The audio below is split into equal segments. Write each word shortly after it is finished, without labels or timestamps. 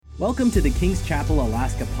Welcome to the Kings Chapel,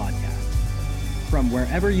 Alaska podcast. From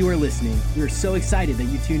wherever you are listening, we are so excited that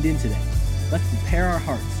you tuned in today. Let's prepare our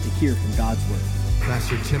hearts to hear from God's Word.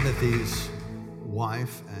 Pastor Timothy's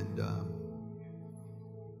wife and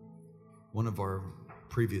one of our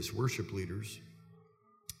previous worship leaders,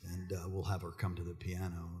 and we'll have her come to the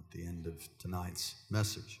piano at the end of tonight's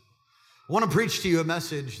message. I want to preach to you a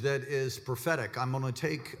message that is prophetic. I'm going to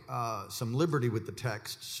take some liberty with the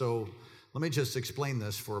text, so let me just explain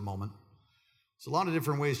this for a moment. There's a lot of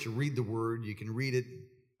different ways to read the Word. You can read it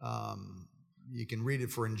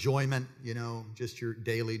for enjoyment, just your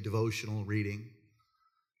daily devotional reading.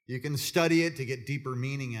 You can study it to get deeper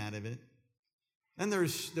meaning out of it. And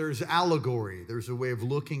there's allegory. There's a way of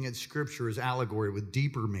looking at Scripture as allegory with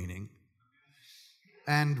deeper meaning.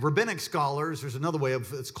 And rabbinic scholars, there's another way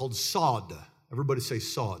it's called sod. Everybody say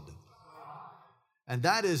sod. And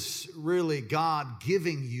that is really God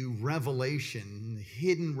giving you revelation,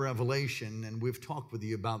 hidden revelation, and we've talked with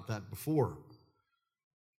you about that before.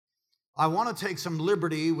 I want to take some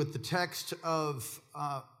liberty with the text of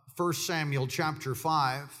 1 Samuel chapter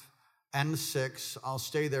 5 and 6. I'll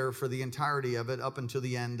stay there for the entirety of it up until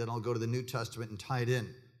the end, and I'll go to the New Testament and tie it in.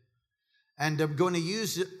 And I'm going to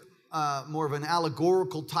use more of an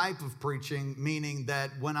allegorical type of preaching, meaning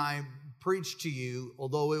that when I preach to you,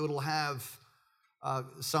 although it will have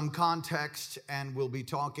some context, and we'll be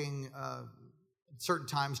talking at certain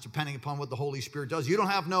times depending upon what the Holy Spirit does. You don't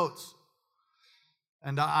have notes,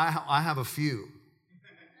 and I have a few.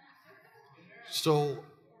 So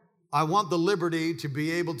I want the liberty to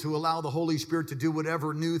be able to allow the Holy Spirit to do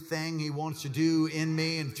whatever new thing He wants to do in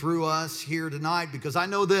me and through us here tonight, because I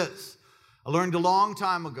know this. I learned a long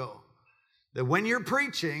time ago that when you're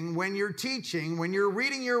preaching, when you're teaching, when you're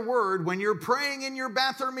reading your word, when you're praying in your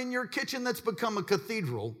bathroom, in your kitchen that's become a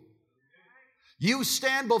cathedral, you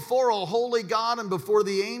stand before a holy God and before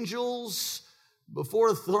the angels, before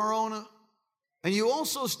a throne, and you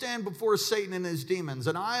also stand before Satan and his demons.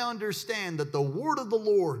 And I understand that the word of the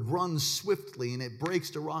Lord runs swiftly and it breaks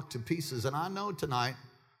the rock to pieces. And I know tonight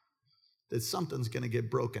that something's going to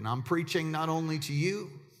get broken. I'm preaching not only to you,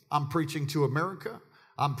 I'm preaching to America.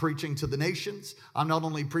 I'm preaching to the nations. I'm not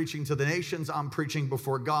only preaching to the nations, I'm preaching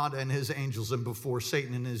before God and His angels and before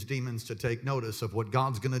Satan and his demons to take notice of what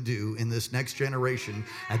God's going to do in this next generation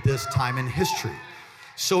at this time in history.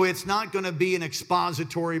 So it's not going to be an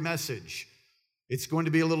expository message. It's going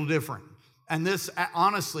to be a little different. And this,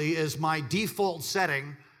 honestly, is my default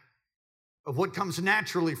setting of what comes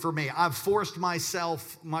naturally for me. I've forced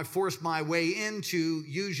my way into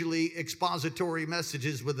usually expository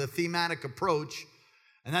messages with a thematic approach.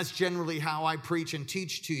 And that's generally how I preach and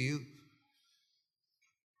teach to you.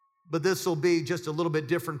 But this will be just a little bit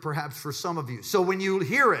different perhaps for some of you. So when you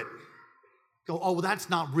hear it, go, oh, well,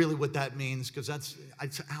 that's not really what that means, because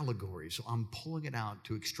it's allegory. So I'm pulling it out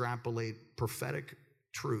to extrapolate prophetic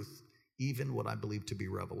truth, even what I believe to be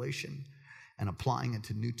revelation, and applying it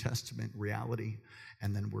to New Testament reality.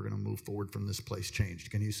 And then we're going to move forward from this place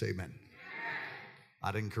changed. Can you say amen?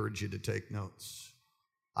 I'd encourage you to take notes.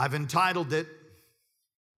 I've entitled it,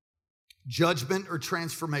 Judgment or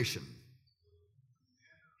Transformation?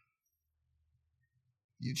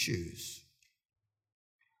 You choose.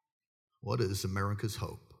 What is America's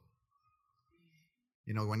hope?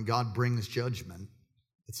 When God brings judgment,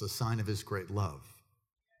 it's a sign of His great love.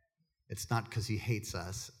 It's not because He hates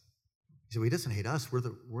us. So He doesn't hate us. We're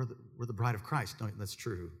the bride of Christ. No, that's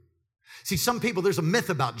true. See, some people, there's a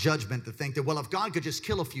myth about judgment to think that, well, if God could just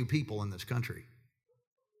kill a few people in this country,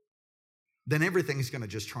 then everything's going to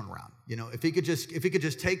just turn around. If he could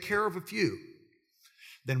just take care of a few,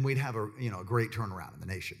 then we'd have a great turnaround in the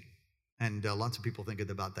nation. And lots of people think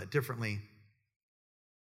about that differently.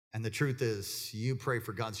 And the truth is, you pray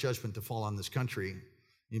for God's judgment to fall on this country,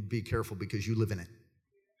 you be careful because you live in it.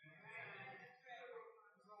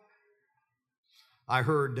 I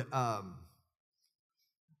heard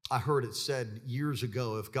it said years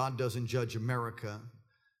ago, if God doesn't judge America,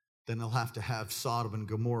 then He'll have to have Sodom and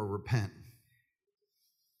Gomorrah repent.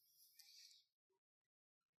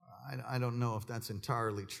 I don't know if that's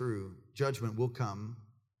entirely true. Judgment will come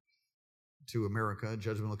to America.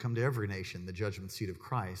 Judgment will come to every nation, the judgment seat of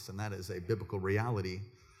Christ, and that is a biblical reality,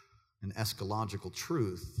 an eschatological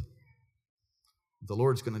truth. The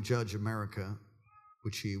Lord's going to judge America,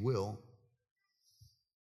 which He will.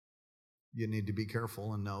 You need to be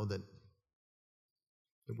careful and know that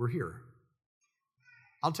we're here.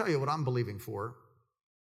 I'll tell you what I'm believing for.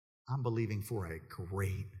 I'm believing for a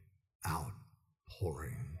great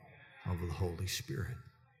outpouring of the Holy Spirit.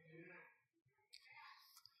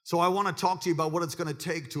 So I want to talk to you about what it's going to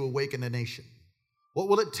take to awaken a nation. What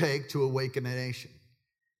will it take to awaken a nation?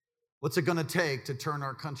 What's it going to take to turn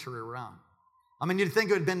our country around? I mean, you'd think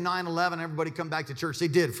it would have been 9/11, everybody come back to church. They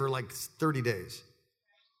did for like 30 days.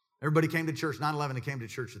 Everybody came to church. 9/11, they came to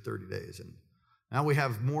church for 30 days. And now we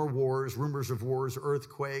have more wars, rumors of wars,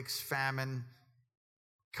 earthquakes, famine,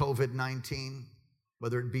 COVID-19,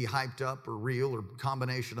 whether it be hyped up or real or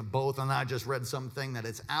combination of both. And I just read something that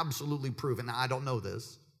it's absolutely proven. Now, I don't know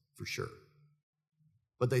this for sure,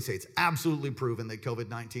 but they say it's absolutely proven that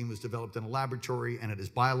COVID-19 was developed in a laboratory and it is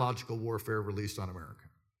biological warfare released on America.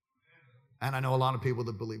 And I know a lot of people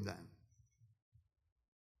that believe that.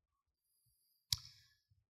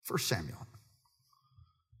 1 Samuel,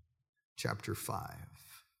 chapter 5.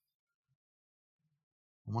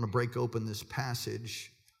 I want to break open this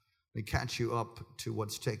passage. Let me catch you up to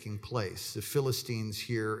what's taking place. The Philistines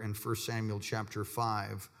here in 1 Samuel chapter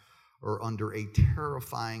 5 are under a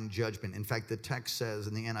terrifying judgment. In fact, the text says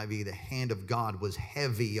in the NIV, the hand of God was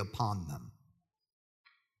heavy upon them.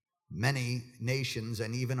 Many nations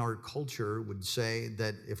and even our culture would say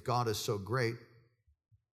that if God is so great,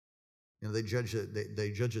 they judge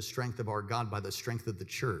the strength of our God by the strength of the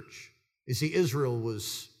church. You see, Israel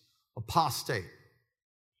was apostate.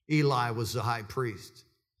 Eli was the high priest.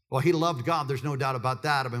 Well, he loved God, there's no doubt about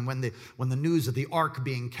that. I mean, when the news of the ark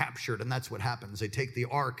being captured, and that's what happens, they take the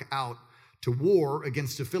ark out to war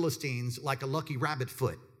against the Philistines like a lucky rabbit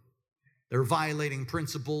foot. They're violating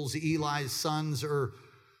principles. Eli's sons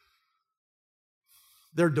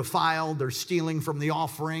they're defiled, they're stealing from the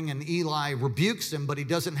offering, and Eli rebukes them, but he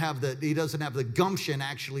doesn't have the gumption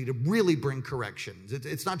actually to really bring corrections.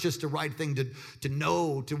 It's not just the right thing to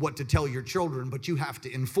know to what to tell your children, but you have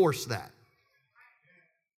to enforce that.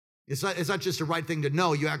 It's not just the right thing to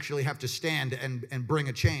know. You actually have to stand and bring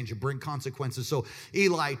a change and bring consequences. So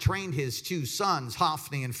Eli trained his two sons,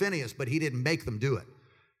 Hophni and Phinehas, but he didn't make them do it.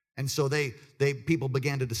 And so people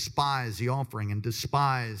began to despise the offering and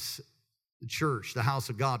despise the church, the house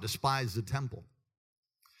of God, despise the temple.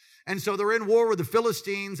 And so they're in war with the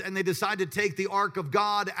Philistines, and they decide to take the ark of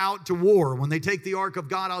God out to war. When they take the ark of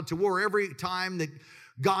God out to war, every time that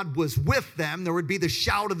God was with them, there would be the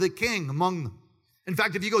shout of the king among them. In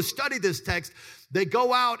fact, if you go study this text, they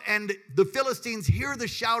go out and the Philistines hear the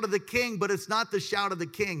shout of the king, but it's not the shout of the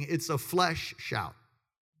king. It's a flesh shout.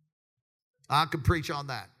 I could preach on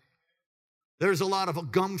that. There's a lot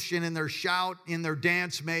of gumption in their shout, in their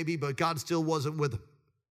dance maybe, but God still wasn't with them.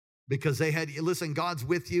 Because listen, God's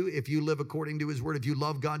with you if you live according to his word. If you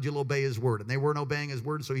love God, you'll obey his word. And they weren't obeying his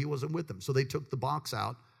word, so he wasn't with them. So they took the box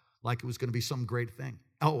out like it was going to be some great thing.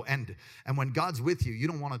 Oh, and when God's with you, you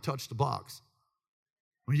don't want to touch the box.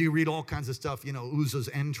 When you read all kinds of stuff, Uzzah's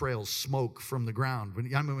entrails smoke from the ground.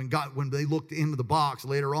 When they looked into the box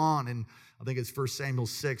later on, and I think it's 1 Samuel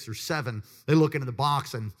 6 or 7, they look into the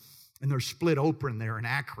box and they're split open there in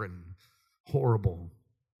Akron. Horrible.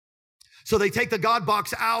 So they take the God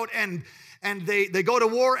box out and they go to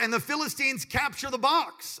war, and the Philistines capture the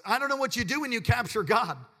box. I don't know what you do when you capture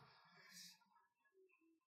God.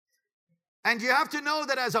 And you have to know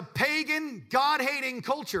that as a pagan, God-hating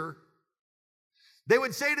culture, they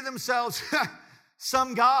would say to themselves,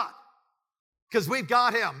 some God, because we've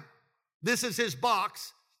got him. This is his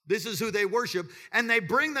box. This is who they worship. And they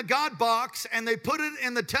bring the God box and they put it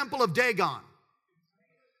in the temple of Dagon,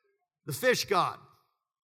 the fish god.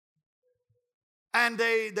 And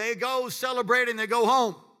they go celebrate and they go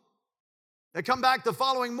home. They come back the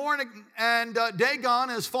following morning and Dagon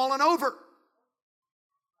has fallen over.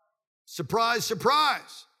 Surprise,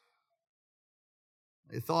 surprise.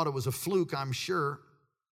 They thought it was a fluke, I'm sure.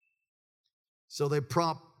 So they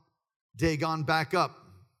prop Dagon back up.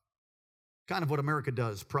 Kind of what America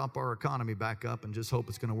does, prop our economy back up and just hope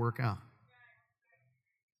it's going to work out.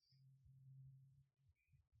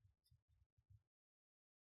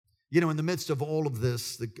 In the midst of all of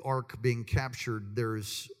this, the ark being captured,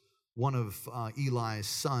 there's one of Eli's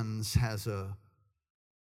sons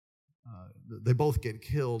they both get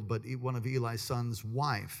killed, but one of Eli's sons'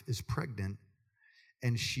 wife is pregnant,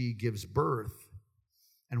 and she gives birth.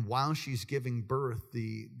 And while she's giving birth,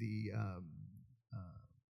 the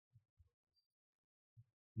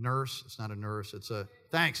nurse, it's not a nurse,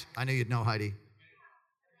 thanks, I knew you'd know, Heidi.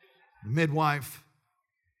 The midwife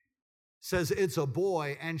says it's a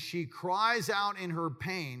boy, and she cries out in her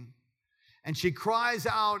pain, and she cries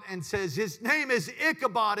out and says, his name is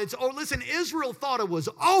Ichabod. Listen, Israel thought it was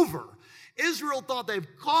over. Israel thought they've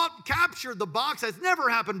captured the box. That's never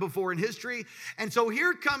happened before in history. And so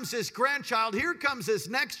here comes this grandchild, here comes this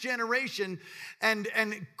next generation, and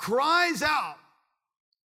cries out,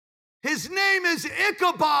 his name is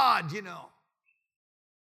Ichabod,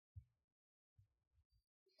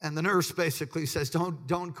 And the nurse basically says,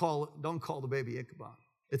 don't call the baby Ichabod.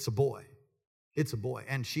 It's a boy. It's a boy.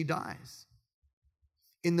 And she dies.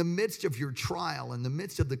 In the midst of your trial, in the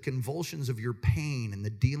midst of the convulsions of your pain and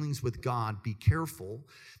the dealings with God, be careful,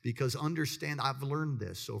 because understand, I've learned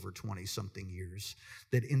this over 20-something years,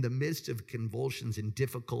 that in the midst of convulsions and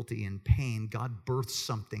difficulty and pain, God births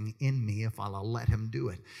something in me if I'll let him do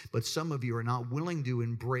it. But some of you are not willing to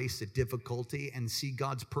embrace the difficulty and see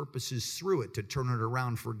God's purposes through it to turn it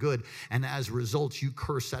around for good. And as a result, you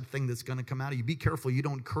curse that thing that's going to come out of you. Be careful you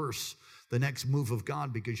don't curse the next move of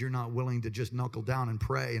God because you're not willing to just knuckle down and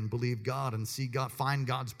pray and believe God and see God, find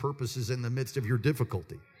God's purposes in the midst of your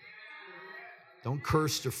difficulty. Don't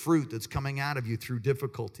curse the fruit that's coming out of you through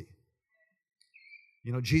difficulty.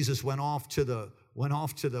 You know, Jesus went off to the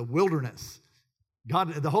wilderness.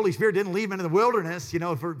 God, the Holy Spirit didn't leave him in the wilderness,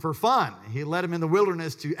 for fun. He led him in the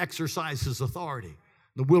wilderness to exercise his authority.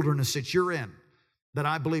 The wilderness that you're in, that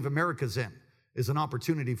I believe America's in, is an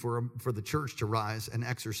opportunity for the church to rise and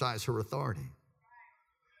exercise her authority.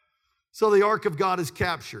 So the ark of God is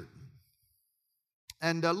captured.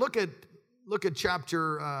 And look at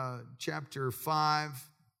chapter 5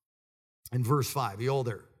 and verse 5. You all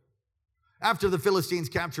there? After the Philistines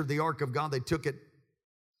captured the ark of God, they took it,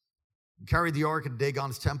 carried the ark into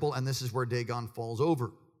Dagon's temple, and this is where Dagon falls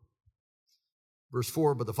over. Verse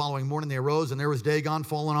 4, but the following morning they arose, and there was Dagon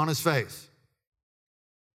fallen on his face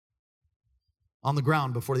on the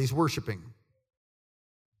ground before he's worshiping.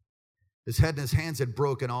 His head and his hands had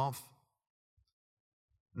broken off,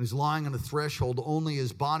 and he's lying on the threshold. Only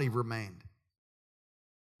his body remained.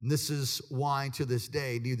 And this is why to this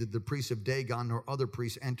day neither the priests of Dagon nor other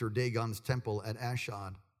priests enter Dagon's temple at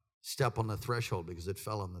Ashdod, step on the threshold, because it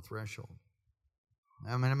fell on the threshold.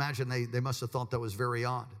 I mean, imagine they must have thought that was very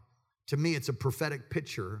odd. To me, it's a prophetic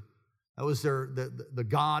picture. That was the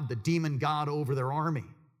god, the demon god over their army.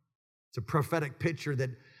 It's a prophetic picture that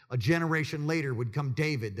a generation later would come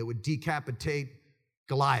David that would decapitate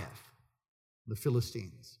Goliath, the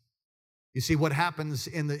Philistines. You see what happens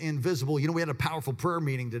in the invisible. We had a powerful prayer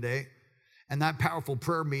meeting today, and that powerful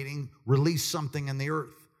prayer meeting released something in the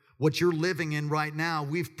earth. What you're living in right now,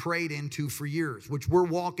 we've prayed into for years, which we're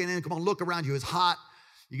walking in. Come on, look around you. It's hot.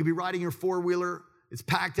 You could be riding your four-wheeler. It's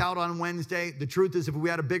packed out on Wednesday. The truth is, if we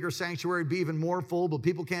had a bigger sanctuary, it'd be even more full, but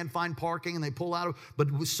people can't find parking and they pull out. But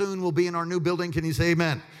soon we'll be in our new building. Can you say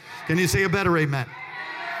amen? Can you say a better amen?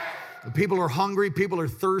 The people are hungry. People are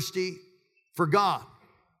thirsty for God.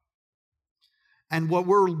 And what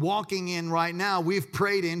we're walking in right now, we've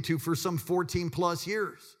prayed into for some 14 plus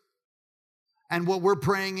years. And what we're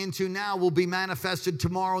praying into now will be manifested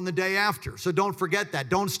tomorrow and the day after. So don't forget that.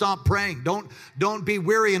 Don't stop praying. Don't be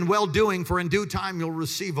weary in well-doing, for in due time you'll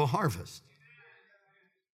receive a harvest.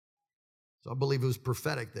 So I believe it was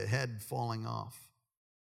prophetic, the head falling off,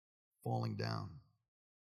 falling down.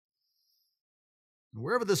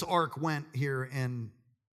 Wherever this ark went here in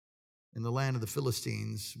the land of the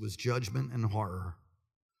Philistines was judgment and horror.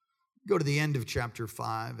 Go to the end of chapter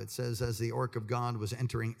 5. It says, as the ark of God was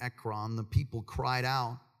entering Ekron, the people cried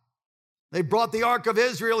out, they brought the ark of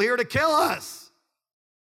Israel here to kill us.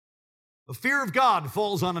 The fear of God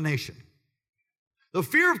falls on a nation. The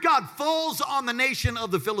fear of God falls on the nation of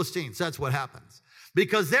the Philistines. That's what happens.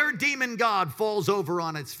 Because their demon god falls over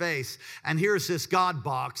on its face, and here's this God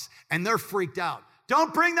box, and they're freaked out.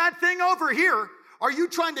 Don't bring that thing over here. Are you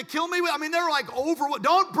trying to kill me? I mean, they're like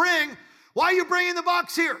why are you bringing the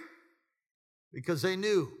box here? Because they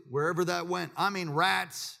knew wherever that went. I mean,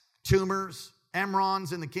 rats, tumors,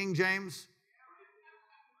 Emrons in the King James.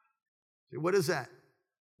 What is that?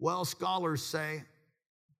 Well, scholars say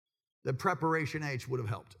that preparation H would have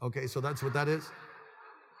helped. Okay, so that's what that is.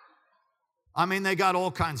 I mean, they got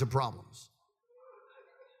all kinds of problems.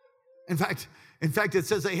 In fact, it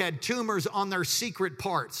says they had tumors on their secret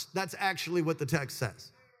parts. That's actually what the text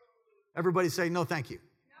says. Everybody say, no, thank you.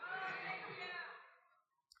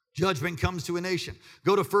 Judgment comes to a nation.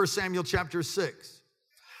 Go to 1 Samuel chapter 6.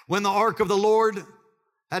 When the ark of the Lord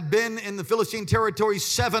had been in the Philistine territory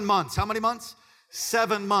 7 months. How many months?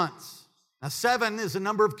 7 months. Now, 7 is a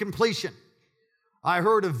number of completion. I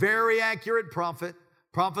heard a very accurate prophet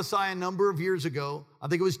prophesy a number of years ago, I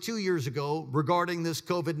think it was 2 years ago, regarding this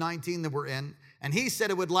COVID-19 that we're in. And he said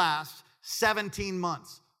it would last 17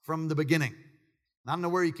 months from the beginning. I don't know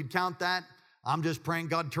where you could count that. I'm just praying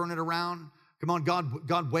God turn it around. Come on,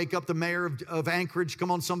 God, wake up the mayor of Anchorage.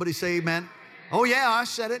 Come on, somebody say amen. Oh, yeah, I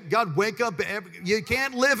said it. God, wake up. You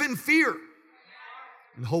can't live in fear.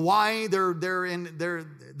 In Hawaii,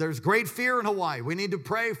 there's great fear in Hawaii. We need to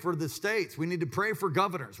pray for the states. We need to pray for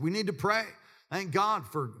governors. We need to pray. Thank God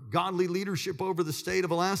for godly leadership over the state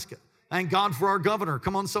of Alaska. Thank God for our governor.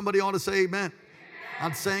 Come on, somebody ought to say amen.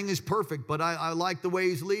 Not saying he's perfect, but I like the way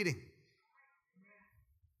he's leading.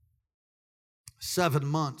 7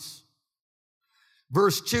 months.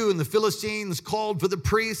 Verse 2, and the Philistines called for the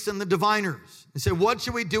priests and the diviners. They said, what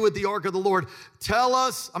should we do with the ark of the Lord? Tell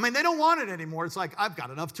us. I mean, they don't want it anymore. It's like, I've got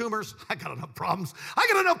enough tumors. I got enough problems. I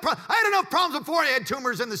had enough problems before I had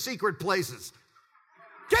tumors in the secret places.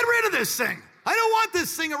 Get rid of this thing. I don't want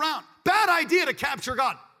this thing around. Bad idea to capture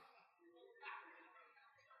God.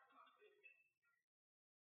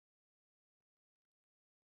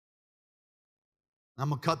 I'm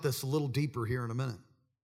going to cut this a little deeper here in a minute.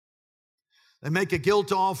 They make a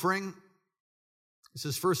guilt offering. This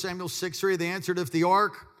is 1 Samuel 6:3. They answered, if the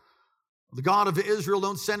ark of the God of Israel,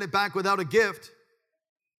 don't send it back without a gift.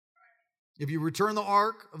 If you return the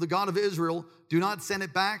ark of the God of Israel, do not send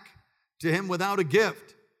it back to him without a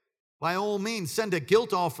gift. By all means, send a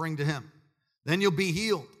guilt offering to him. Then you'll be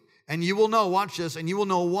healed. And you will know, watch this, and you will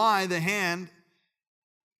know why the hand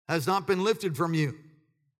has not been lifted from you.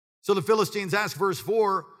 So the Philistines asked, verse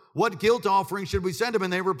 4, what guilt offering should we send him?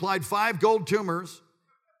 And they replied, 5 gold tumors.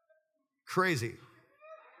 Crazy.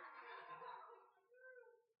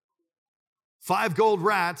 5 gold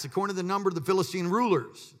rats, according to the number of the Philistine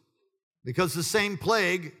rulers, because the same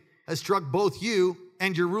plague has struck both you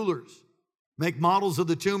and your rulers. Make models of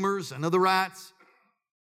the tumors and of the rats.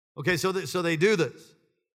 Okay, so they do this.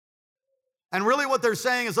 And really what they're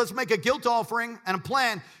saying is, let's make a guilt offering and a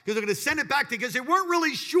plan, because they're going to send it back, because they weren't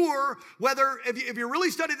really sure whether, if you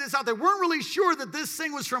really studied this out, they weren't really sure that this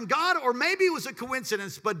thing was from God, or maybe it was a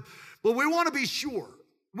coincidence, but we want to be sure.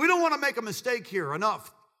 We don't want to make a mistake here.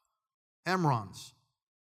 Enough. Emrons.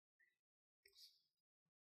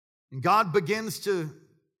 And God begins to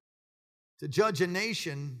judge a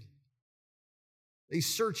nation. They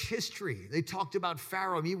search history. They talked about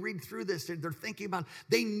Pharaoh. You read through this, they're thinking about,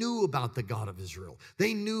 they knew about the God of Israel.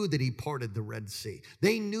 They knew that he parted the Red Sea.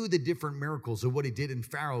 They knew the different miracles of what he did in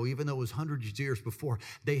Pharaoh, even though it was hundreds of years before.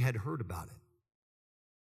 They had heard about it.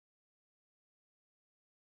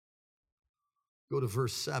 Go to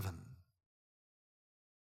verse 7.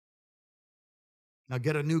 Now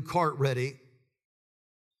get a new cart ready.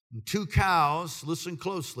 And 2 cows, listen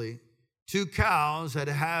closely, 2 cows that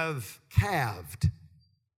have calved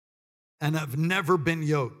and have never been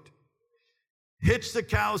yoked. Hitch the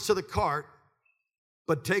cows to the cart,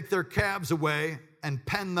 but take their calves away and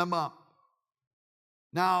pen them up.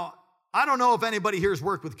 Now, I don't know if anybody here has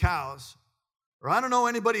worked with cows, or I don't know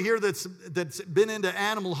anybody here that's been into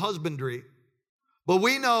animal husbandry, but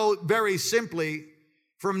we know very simply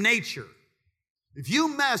from nature, if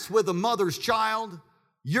you mess with a mother's child,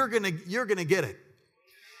 you're gonna get it.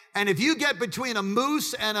 And if you get between a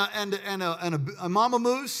moose and a mama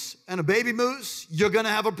moose and a baby moose, you're going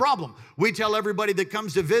to have a problem. We tell everybody that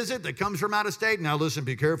comes to visit, that comes from out of state, now listen,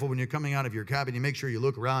 be careful when you're coming out of your cabin. You make sure you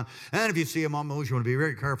look around. And if you see a mama moose, you want to be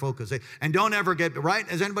very careful, and don't ever get, right?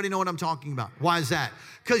 Does anybody know what I'm talking about? Why is that?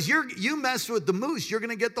 Because you mess with the moose, you're going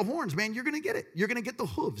to get the horns, man. You're going to get it. You're going to get the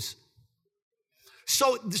hooves.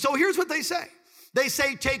 So here's what they say. They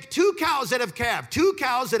say, take 2 cows that have calved, 2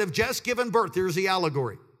 cows that have just given birth. Here's the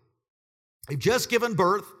allegory. They've just given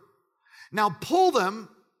birth. Now pull them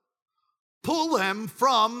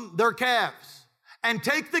from their calves and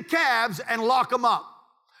take the calves and lock them up.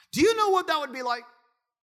 Do you know what that would be like?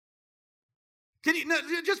 Can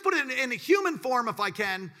you just put it in a human form if I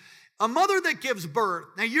can? A mother that gives birth.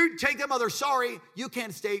 Now you take the mother, sorry, you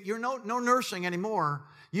can't stay, you're no nursing anymore.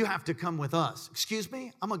 You have to come with us. Excuse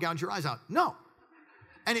me? I'm gonna gouge your eyes out. No.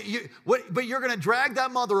 But you're going to drag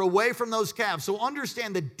that mother away from those calves. So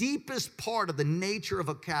understand the deepest part of the nature of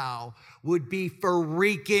a cow would be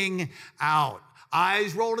freaking out.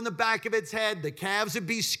 Eyes rolled in the back of its head. The calves would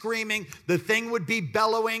be screaming. The thing would be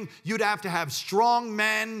bellowing. You'd have to have strong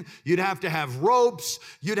men. You'd have to have ropes.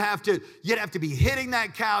 You'd have to be hitting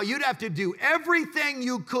that cow. You'd have to do everything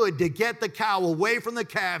you could to get the cow away from the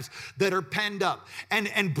calves that are penned up.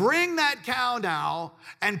 And bring that cow now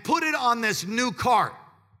and put it on this new cart.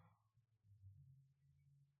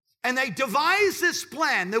 And they devised this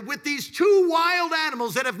plan that with these 2 wild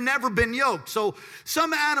animals that have never been yoked. So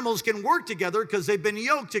some animals can work together because they've been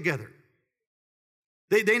yoked together.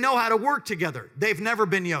 They know how to work together. They've never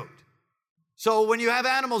been yoked. So when you have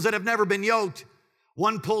animals that have never been yoked,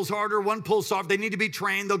 one pulls harder, one pulls soft. They need to be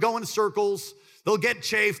trained. They'll go in circles. They'll get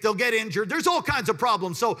chafed. They'll get injured. There's all kinds of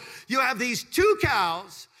problems. So you have these 2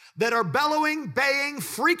 cows that are bellowing, baying,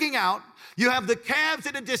 freaking out. You have the calves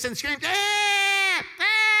at a distance screaming,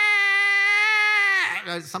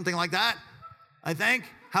 something like that, I think.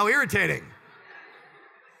 How irritating.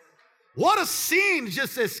 What a scene,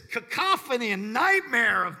 just this cacophony and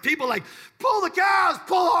nightmare of people like, pull the cows,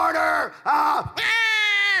 pull harder,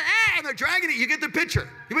 and they're dragging it. You get the picture.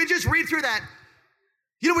 You may just read through that.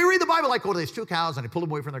 You know, we read the Bible like, oh, there's 2 cows, and they pulled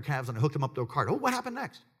them away from their calves, and they hooked them up to a cart. Oh, what happened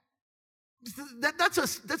next? That's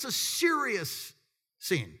a serious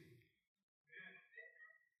scene.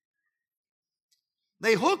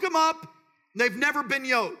 They hook them up. They've never been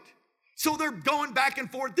yoked. So they're going back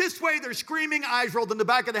and forth this way. They're screaming, eyes rolled in the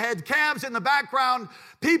back of the head, calves in the background.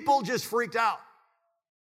 People just freaked out.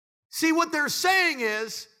 See, what they're saying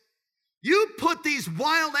is, you put these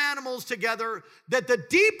wild animals together that the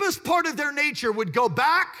deepest part of their nature would go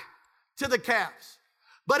back to the calves.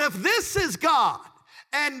 But if this is God,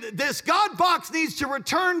 and this God box needs to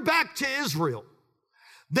return back to Israel,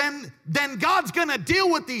 then God's gonna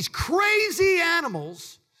deal with these crazy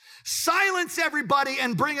animals, silence everybody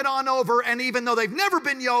and bring it on over. And even though they've never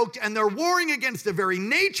been yoked and they're warring against the very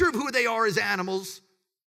nature of who they are as animals,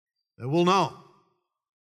 they will know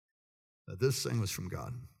that this thing was from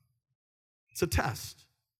God. It's a test.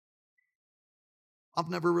 I've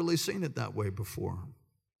never really seen it that way before.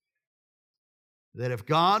 That if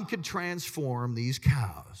God could transform these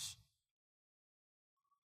cows,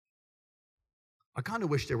 I kind of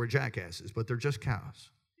wish they were jackasses, but they're just cows.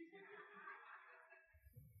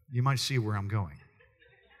 You might see where I'm going.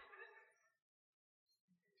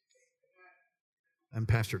 And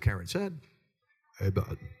Pastor Karen said, hey,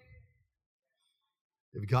 bud,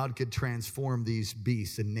 if God could transform these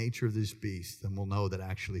beasts, the nature of this beast, then we'll know that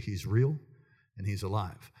actually he's real and he's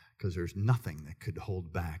alive. Because there's nothing that could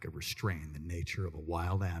hold back or restrain the nature of a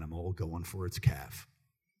wild animal going for its calf.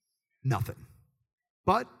 Nothing.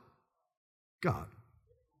 But God.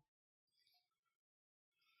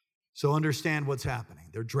 So understand what's happening.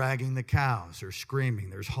 They're dragging the cows. They're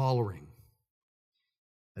screaming. There's hollering.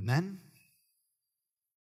 And then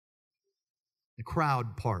the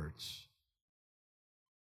crowd parts.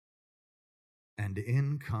 And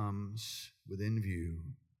in comes, within view,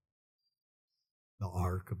 the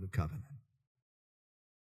Ark of the Covenant.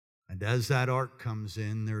 And as that Ark comes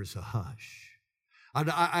in, there's a hush.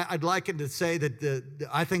 I'd like it to say that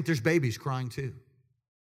I think there's babies crying too.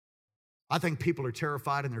 I think people are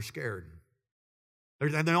terrified and they're scared.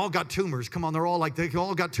 They all got tumors. Come on, they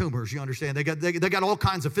all got tumors, you understand? They got all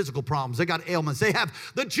kinds of physical problems. They got ailments. They have,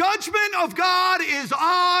 the judgment of God is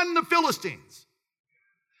on the Philistines.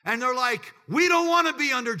 And they're like, we don't want to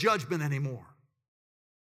be under judgment anymore.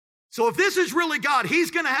 So if this is really God, he's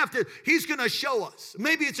going to show us.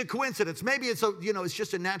 Maybe it's a coincidence. Maybe it's it's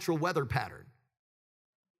just a natural weather pattern.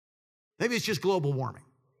 Maybe it's just global warming.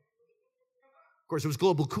 Of course, it was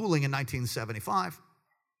global cooling in 1975.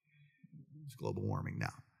 It's global warming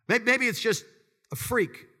now. Maybe it's just a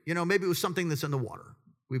freak. Maybe it was something that's in the water.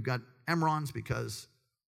 We've got Emrons because.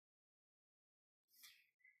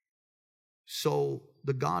 So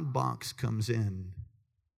the God box comes in,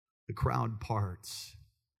 the crowd parts,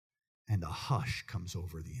 and a hush comes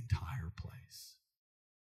over the entire place.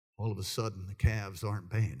 All of a sudden, the calves aren't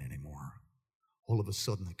baying anymore. All of a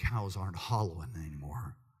sudden, the cows aren't hollowing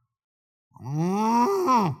anymore.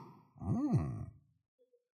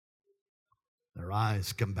 Their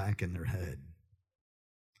eyes come back in their head.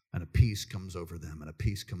 And a peace comes over them, and a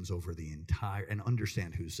peace comes over the entire, and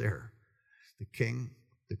understand who's there. The king,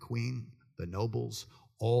 the queen, the nobles,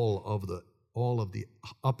 all of the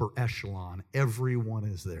upper echelon, everyone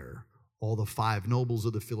is there. All the 5 nobles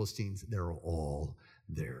of the Philistines, they're all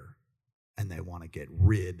there. And they want to get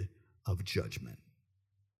rid of judgment,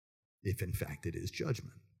 if in fact it is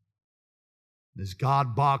judgment. This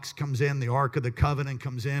God box comes in, the Ark of the Covenant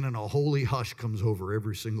comes in, and a holy hush comes over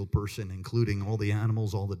every single person, including all the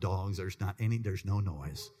animals, all the dogs. There's no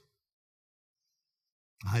noise.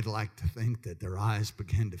 I'd like to think that their eyes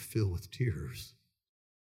began to fill with tears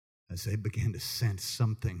as they began to sense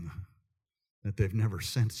something that they've never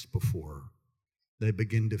sensed before. They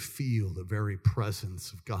begin to feel the very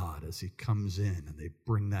presence of God as he comes in, and they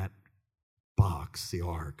bring that box, the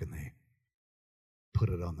ark, and they put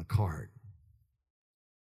it on the cart.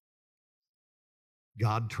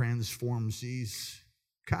 God transforms these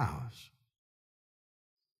cows.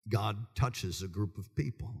 God touches a group of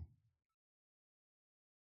people.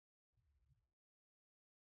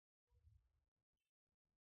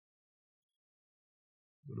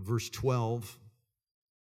 Go to verse 12.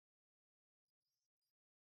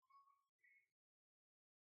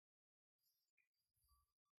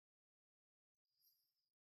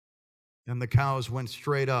 And the cows went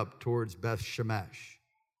straight up towards Beth Shemesh.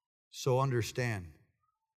 So understand,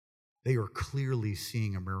 they are clearly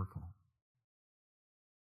seeing a miracle.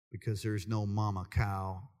 Because there's no mama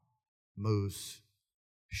cow, moose,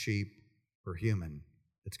 sheep, or human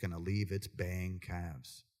that's going to leave its baying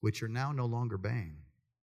calves, which are now no longer baying.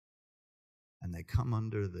 and they come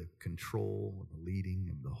under the control and the leading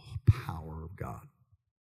and the power of God.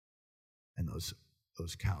 And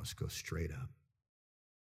those cows go straight up.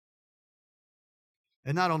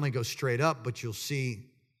 And not only go straight up, but you'll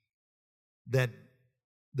see that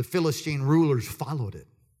the Philistine rulers followed it.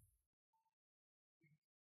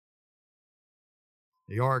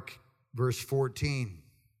 The ark, verse 14.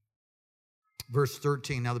 Verse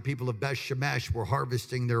 13, now the people of Beth Shemesh were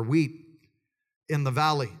harvesting their wheat in the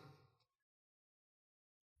valley.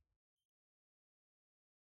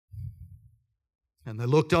 And they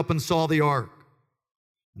looked up and saw the ark,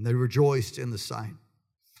 and they rejoiced in the sight.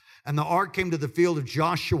 And the ark came to the field of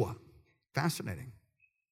Joshua, fascinating,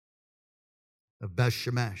 of Beth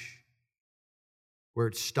Shemesh, where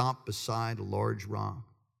it stopped beside a large rock.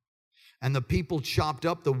 And the people chopped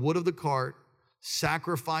up the wood of the cart,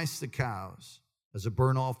 sacrificed the cows as a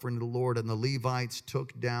burnt offering to the Lord, and the Levites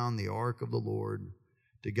took down the ark of the Lord,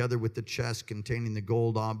 together with the chest containing the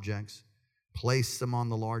gold objects, placed them on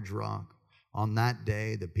the large rock. On that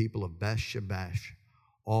day, the people of Beth Shemesh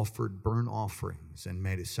offered burnt offerings and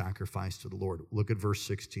made a sacrifice to the Lord. Look at verse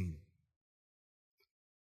 16.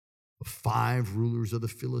 The 5 rulers of the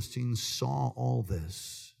Philistines saw all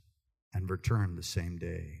this and returned the same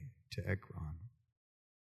day to Ekron.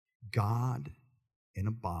 God, in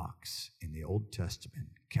a box in the Old Testament,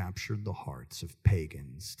 captured the hearts of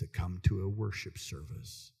pagans to come to a worship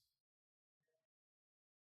service.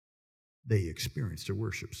 They experienced a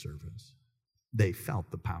worship service. They felt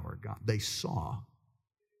the power of God. They saw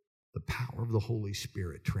the power of the Holy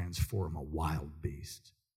Spirit transform a wild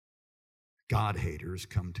beast. God haters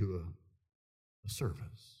come to a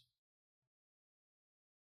service.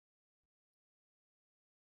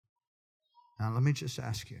 Now, let me just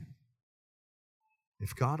ask you,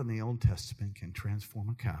 if God in the Old Testament can transform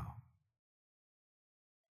a cow,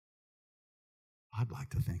 I'd like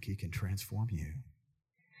to think he can transform you.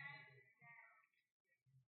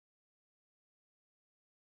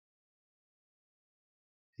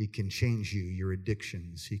 He can change you, your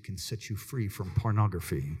addictions. He can set you free from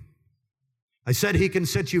pornography. I said he can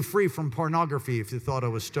set you free from pornography. If you thought I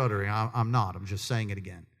was stuttering, I'm not. I'm just saying it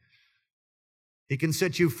again. He can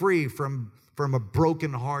set you free from a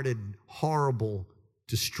broken-hearted, horrible,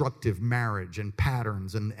 destructive marriage and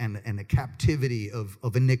patterns and a captivity of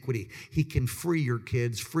iniquity. He can free your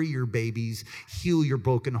kids, free your babies, heal your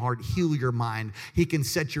broken heart, heal your mind. He can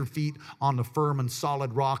set your feet on a firm and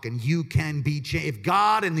solid rock, and you can be changed. If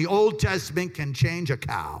God in the Old Testament can change a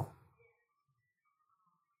cow,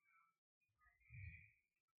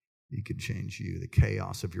 he could change you, the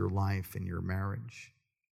chaos of your life and your marriage.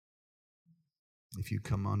 If you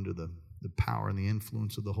come under the power and the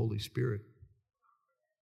influence of the Holy Spirit,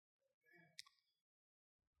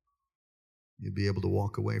 you'll be able to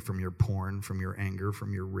walk away from your porn, from your anger,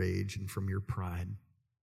 from your rage, and from your pride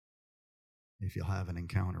if you'll have an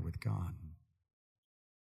encounter with God.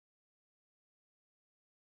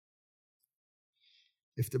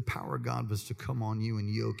 If the power of God was to come on you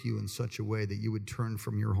and yoke you in such a way that you would turn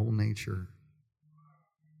from your whole nature.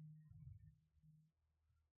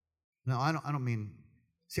 No, I don't mean,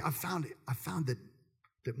 see, I found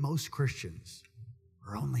that most Christians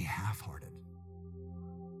are only half-hearted.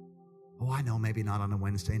 Oh, I know, maybe not on a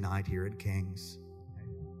Wednesday night here at King's.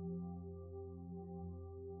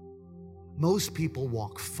 Most people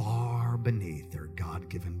walk far beneath their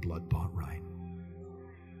God-given, blood-bought right.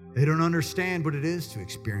 They don't understand what it is to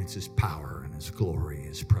experience His power and His glory,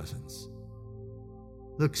 His presence.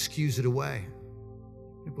 They'll excuse it away.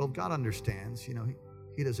 Well, God understands,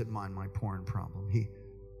 He doesn't mind my porn problem.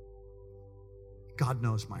 God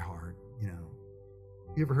knows my heart,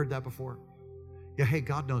 You ever heard that before? Yeah, hey,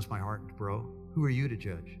 God knows my heart, bro. Who are you to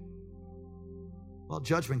judge? Well,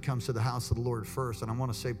 judgment comes to the house of the Lord first, and I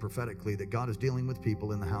want to say prophetically that God is dealing with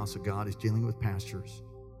people in the house of God. He's dealing with pastors.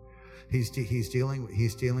 He's dealing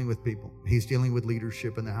with people. He's dealing with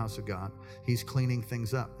leadership in the house of God. He's cleaning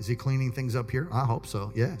things up. Is He cleaning things up here? I hope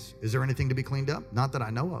so, yes. Is there anything to be cleaned up? Not that I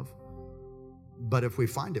know of. But if we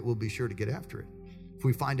find it, we'll be sure to get after it. If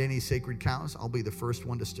we find any sacred cows, I'll be the first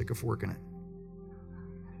one to stick a fork in it,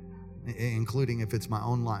 including if it's my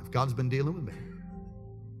own life. God's been dealing with me.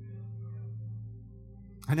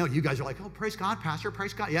 I know you guys are like, oh, praise God, Pastor,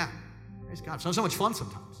 praise God. Yeah, praise God. It's not so much fun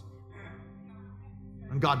sometimes.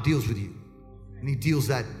 And God deals with you. And He deals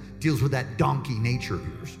with that donkey nature of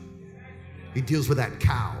yours. He deals with that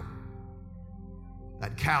cow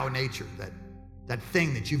nature, that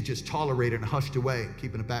thing that you've just tolerated and hushed away and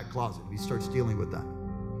keep in a back closet. He starts dealing with that.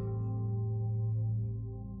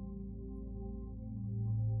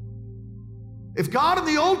 If God in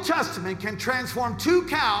the Old Testament can transform 2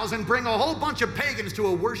 cows and bring a whole bunch of pagans to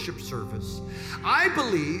a worship service, I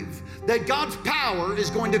believe that God's power is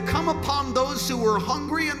going to come upon those who are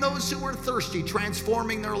hungry and those who are thirsty,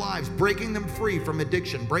 transforming their lives, breaking them free from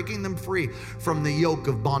addiction, breaking them free from the yoke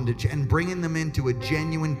of bondage, and bringing them into a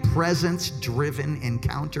genuine presence-driven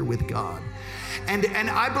encounter with God. And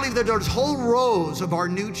I believe that those whole rows of our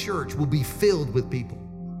new church will be filled with people.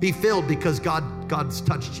 Be filled because God's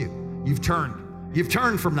touched you. You've turned. You've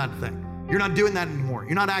turned from that thing. You're not doing that anymore.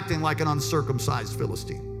 You're not acting like an uncircumcised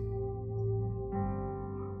Philistine.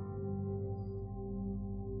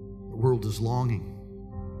 The world is longing.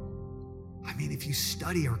 I mean, if you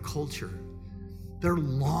study our culture, they're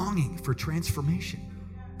longing for transformation.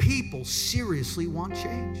 People seriously want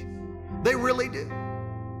change. They really do.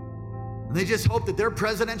 And they just hope that their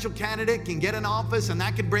presidential candidate can get in office and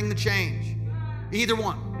that could bring the change. Either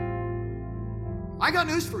one. I got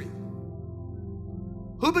news for you.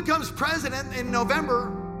 Who becomes president in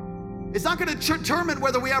November is not going to determine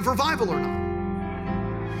whether we have revival or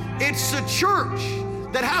not. It's the church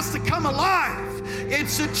that has to come alive.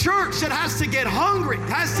 It's the church that has to get hungry,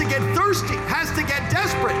 has to get thirsty, has to get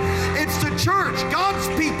desperate. It's the church, God's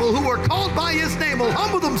people who are called by His name will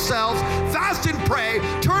humble themselves, fast and pray,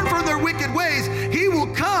 turn from their wicked ways. He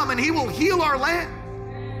will come and He will heal our land.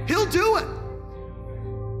 He'll do it.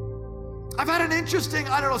 I've had an interesting,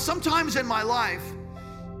 sometimes in my life,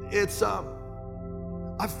 it's,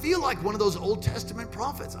 I feel like one of those Old Testament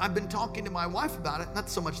prophets. I've been talking to my wife about it, not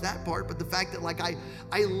so much that part, but the fact that like I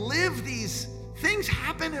live these things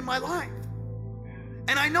happen in my life.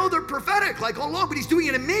 And I know they're prophetic, like all along, but He's doing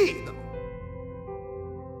it in me, though.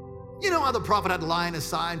 You know how the prophet had to lie on his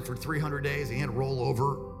side for 300 days, and he had to roll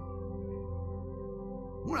over?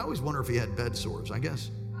 Well, I always wonder if he had bed sores, I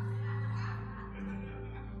guess.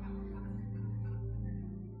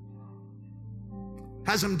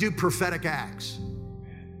 Has him do prophetic acts.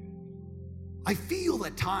 I feel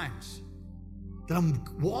at times that I'm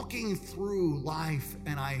walking through life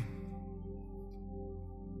and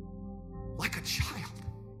like a child.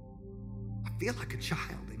 I feel like a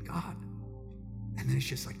child in God. And then it's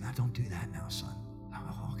just like, nah, don't do that now, son.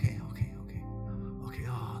 Oh, okay. Oh,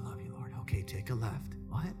 I love you, Lord. Okay, take a left.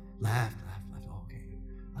 What? Left. Okay.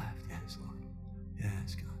 Left, yes, Lord.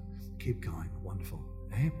 Yes, God. Keep going. Wonderful.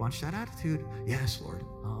 Hey, watch that attitude. Yes, Lord.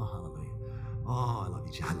 Oh, hallelujah. Oh, I love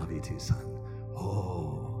you. I love you too, son.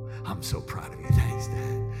 Oh, I'm so proud of you. Thanks,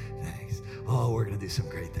 Dad. Thanks. Oh, we're going to do some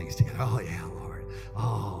great things together. Oh, yeah, Lord.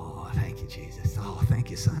 Oh, thank you, Jesus. Oh,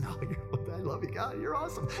 thank you, son. Oh, I love you, God. You're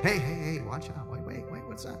awesome. Hey, watch out. Wait.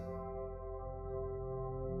 What's that?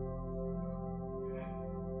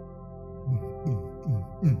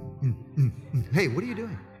 Hey, what are you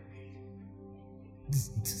doing?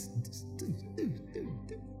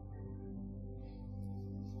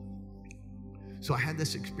 So I had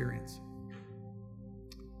this experience.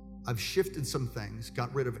 I've shifted some things,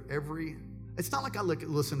 got rid of it's not like I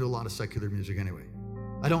listen to a lot of secular music anyway.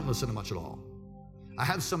 I don't listen to much at all. I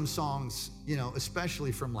have some songs,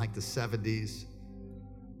 especially from like the 70s.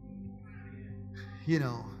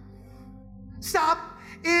 Stop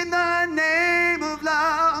in the name of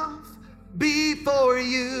love before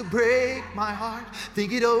you break my heart.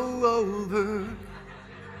 Think it over.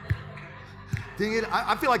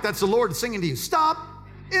 I feel like that's the Lord singing to you. Stop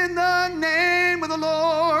in the name of the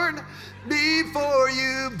Lord before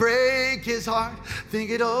you break His heart. Think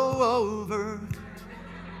it over.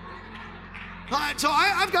 All right, so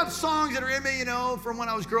I've got songs that are in me, from when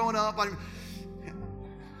I was growing up.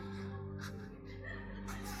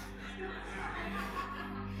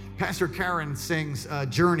 Pastor Karen sings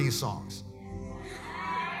Journey songs.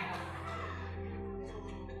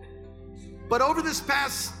 But over this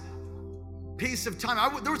past piece of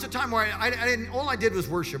time, there was a time where I didn't, all I did was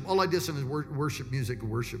worship. All I did was worship music.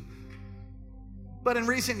 But in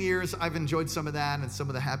recent years, I've enjoyed some of that and some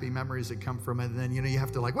of the happy memories that come from it. And then, you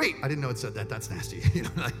have to wait, I didn't know it said that. That's nasty.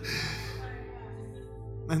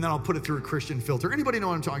 And then I'll put it through a Christian filter. Anybody know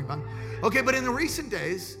what I'm talking about? Okay, but in the recent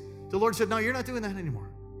days, the Lord said, no, you're not doing that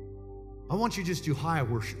anymore. I want you to just do high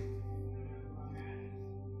worship.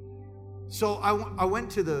 So I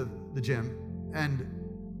went to the gym and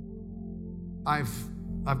I've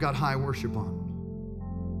got high worship on.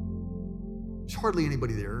 There's hardly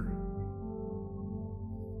anybody there.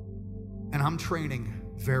 And I'm training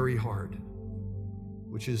very hard,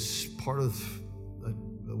 which is part of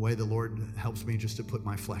the way the Lord helps me just to put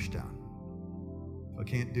my flesh down. If I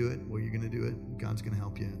can't do it, well, you're going to do it. God's going to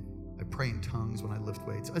help you. I pray in tongues when I lift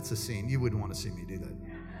weights. It's a scene. You wouldn't want to see me do that.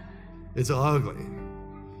 It's ugly,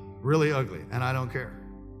 really ugly, and I don't care.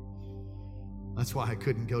 That's why I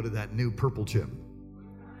couldn't go to that new purple gym,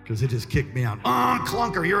 because it just kicked me out. Oh,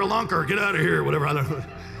 clunker, you're a lunker, get out of here, whatever. I don't know.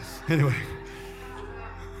 Anyway,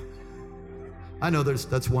 I know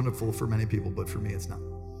that's wonderful for many people, but for me it's not.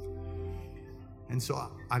 And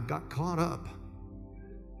so I got caught up.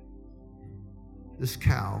 This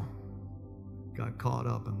cow got caught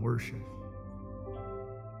up in worship.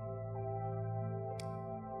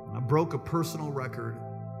 And I broke a personal record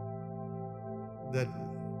that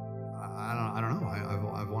I don't know.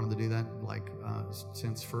 I've wanted to do that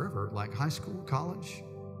since forever, like high school, college.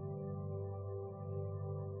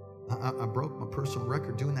 I broke my personal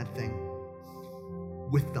record doing that thing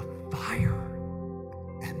with the fire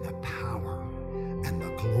and the power and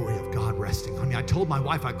the glory of God resting on me. I called my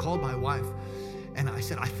wife, and I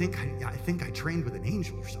said, I think I trained with an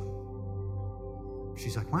angel or something.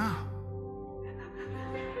 She's like, wow.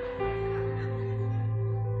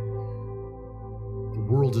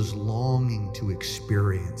 The world is longing to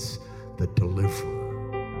experience the deliverer.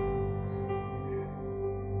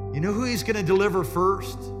 You know who he's going to deliver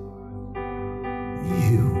first?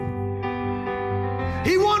 You.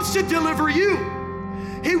 He wants to deliver you.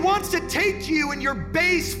 He wants to take you in your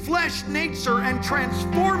base flesh nature and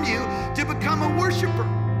transform you to become a worshiper.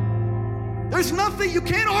 There's nothing, you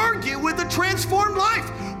can't argue with a transformed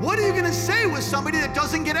life. What are you going to say with somebody that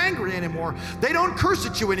doesn't get angry anymore? They don't curse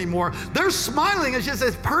at you anymore. They're smiling. It's just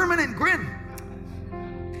this permanent grin.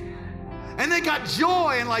 And they got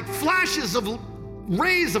joy and like flashes of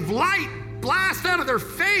rays of light blast out of their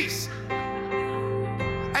face.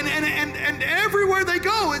 And everywhere they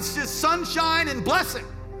go, it's just sunshine and blessing.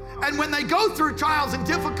 And when they go through trials and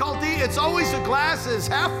difficulty, it's always the glass is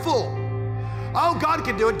half full. Oh, God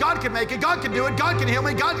can do it. God can make it. God can do it. God can heal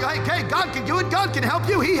me. God can do it. God can help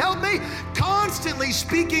you. He helped me. Constantly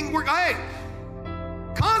speaking life.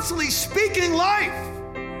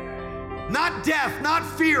 Not death, not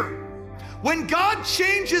fear. When God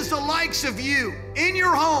changes the likes of you in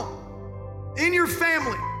your home, in your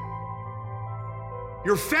family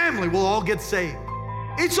will all get saved.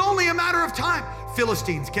 It's only a matter of time.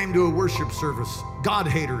 Philistines came to a worship service. God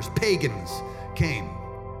haters, pagans came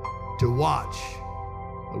to watch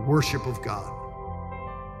the worship of God.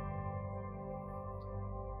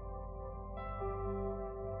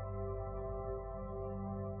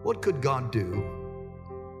 What could God do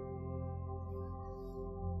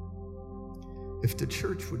if the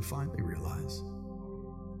church would finally realize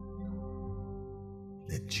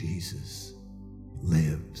that Jesus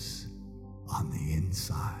lives on the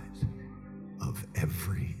inside of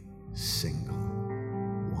every single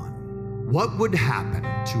one? What would happen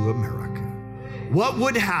to America? What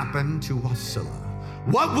would happen to Wasilla?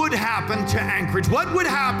 What would happen to Anchorage? What would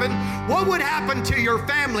happen to your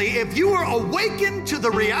family if you were awakened to the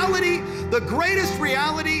reality, the greatest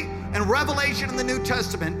reality and revelation in the New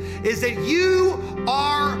Testament is that you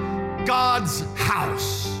are God's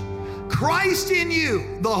house. Christ in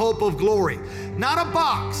you, the hope of glory. Not a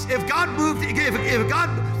box. If God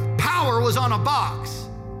power was on a box,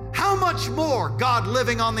 how much more God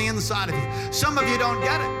living on the inside of you? Some of you don't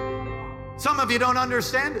get it. Some of you don't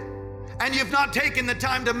understand it. And you've not taken the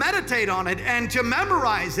time to meditate on it and to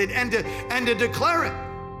memorize it and to declare it.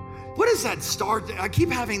 What is that I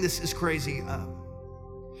keep having this is crazy.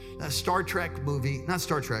 That Star Trek movie, not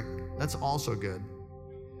Star Trek, that's also good.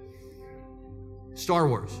 Star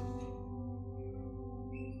Wars.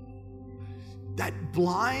 That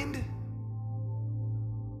blind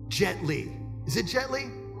Jet Li. Is it Jet Li?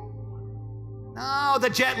 No, the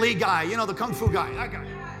Jet Li guy, the Kung Fu guy, that guy.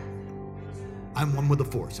 I'm one with the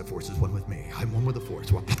Force is one with me. I'm one with the Force.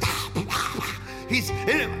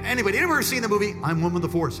 Anybody ever seen the movie? I'm one with the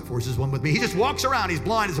Force is one with me. He just walks around, he's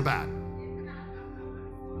blind as a bat.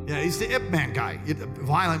 Yeah, he's the Ip Man guy.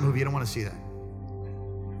 Violent movie, you don't want to see that.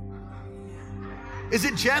 Is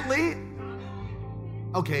it Jet Li?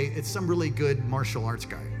 Okay, it's some really good martial arts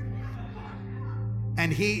guy.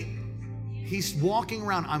 And he's walking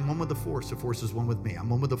around, I'm one with the Force is one with me. I'm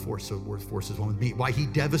one with the Force is one with me. Why he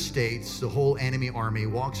devastates the whole enemy army,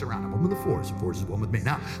 walks around, I'm one with the Force is one with me.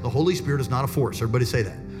 Now, the Holy Spirit is not a force. Everybody say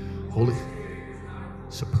that.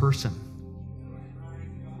 It's a person.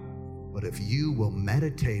 But if you will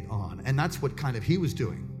meditate on, and that's what kind of he was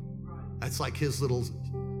doing. That's like his little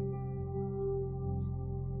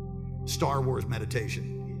Star Wars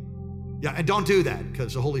meditation. Yeah, and don't do that,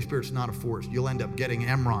 because the Holy Spirit's not a force. You'll end up getting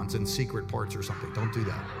Emrons in secret parts or something. Don't do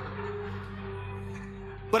that.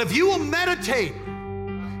 But if you will meditate,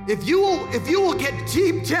 if you will get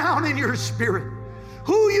deep down in your spirit,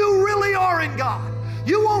 who you really are in God,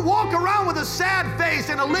 You won't walk around with a sad face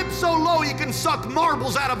and a lip so low you can suck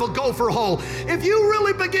marbles out of a gopher hole. If you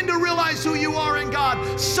really begin to realize who you are in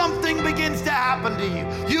God, something begins to happen to you.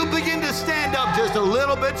 You begin to stand up just a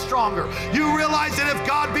little bit stronger. You realize that if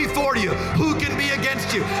God be for you, who can be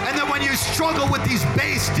against you? And that when you struggle with these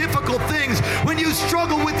base, difficult things, when you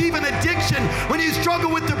struggle with even addiction, when you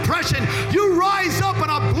struggle with depression, you rise up in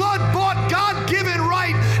a blood-bought, God-given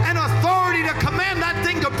right and authority to command that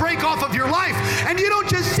thing to break off of your life. And you don't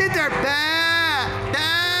just sit there,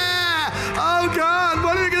 oh God,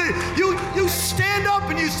 what are you going to do? You stand up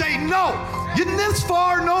and you say, no. You're this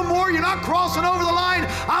far, no more. You're not crossing over the line.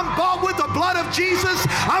 I'm bought with the blood of Jesus.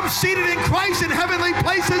 I'm seated in Christ in heavenly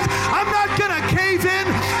places. I'm not going to cave in.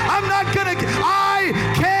 I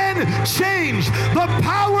can change. The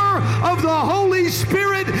power of the Holy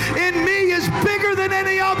Spirit in me is bigger than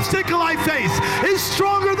any obstacle I face. Is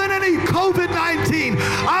stronger than any COVID-19.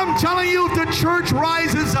 I'm telling you, if the church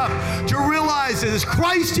rises up to realize it is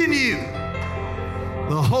Christ in you,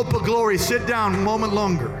 the hope of glory. Sit down a moment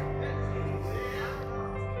longer.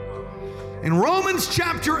 In Romans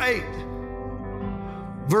chapter 8,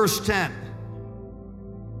 verse 10.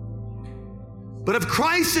 But if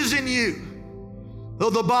Christ is in you, though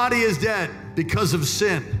the body is dead because of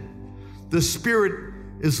sin, the spirit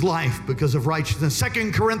is life because of righteousness.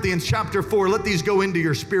 2 Corinthians chapter 4, let these go into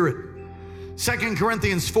your spirit. 2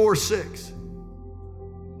 Corinthians 4:6.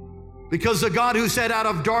 Because the God who said out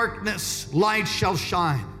of darkness light shall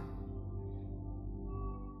shine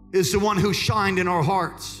is the one who shined in our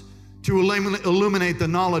hearts to illuminate the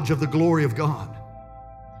knowledge of the glory of God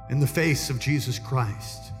in the face of Jesus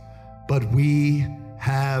Christ. But we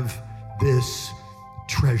have this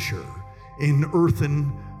treasure in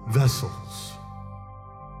earthen vessels,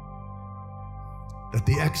 that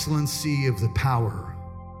the excellency of the power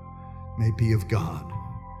may be of God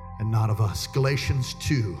and not of us. Galatians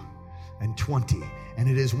 2:20, and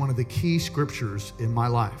it is one of the key scriptures in my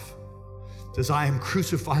life. It says, I am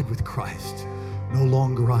crucified with Christ. No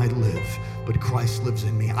longer I live, but Christ lives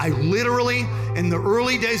in me. I literally, in the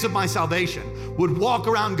early days of my salvation, would walk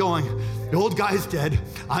around going, the old guy is dead.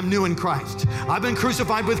 I'm new in Christ. I've been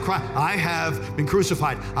crucified with Christ. I have been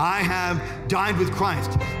crucified. I have died with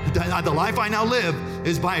Christ. The life I now live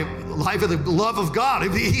is by life of the love of God.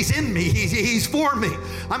 He's in me. He's for me.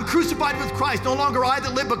 I'm crucified with Christ. No longer I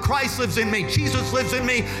that live, but Christ lives in me. Jesus lives in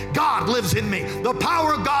me. God lives in me. The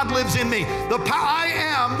power of God lives in me. I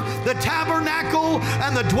am the tabernacle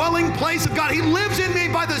and the dwelling place of God. He lives in me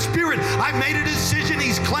by the Spirit. I made a decision.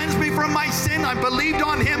 He's cleansed me from my sin. I believed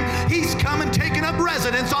on Him. He's come and taken up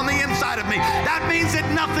residence on the inside of me. That means that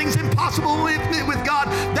nothing's impossible with God.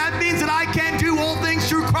 That means that I can do all things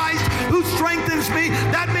through Christ who strengthens me.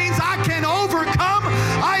 That means I can overcome.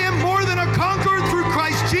 I am more than a conqueror through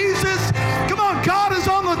Christ Jesus. Come on, God is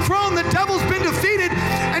on the throne. The devil's been defeated,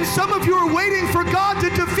 and some of you are waiting for God to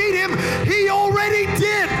defeat him. He already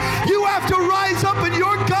did. You have to rise up in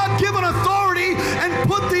your God-given authority and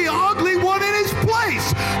put the ugly one in his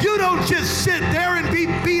place. You don't just sit there and be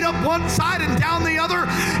beat up one side and down the other.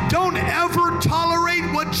 Don't ever tolerate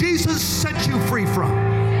what Jesus set you free from.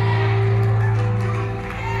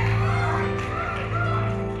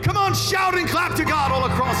 Come on, shout and clap to God all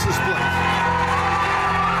across this place.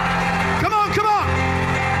 Come on, come on.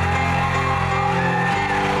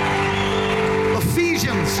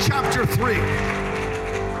 Ephesians chapter 3.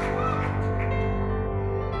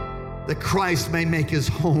 That Christ may make his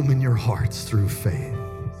home in your hearts through faith.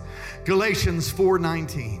 Galatians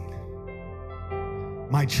 4:19.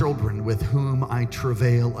 My children, with whom I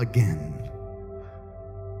travail again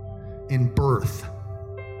in birth,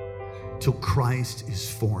 till Christ is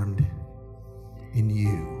formed in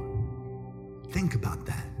you. Think about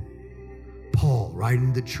that. Paul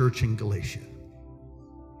writing to the church in Galatia.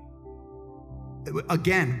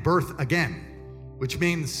 Again, birth again, which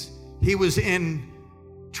means he was in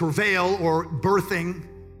travail or birthing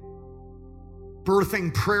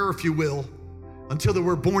prayer, if you will, until they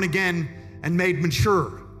were born again and made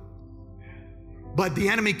mature. But the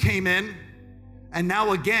enemy came in, and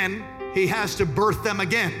now again, he has to birth them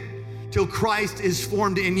again till Christ is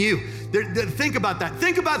formed in you. Think about that.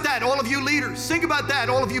 Think about that, all of you leaders. Think about that,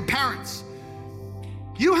 all of you parents.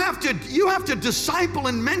 You have to disciple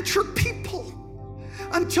and mentor people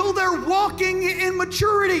until they're walking in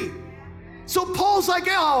maturity. So Paul's like,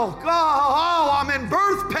 I'm in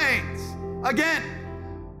birth pains again.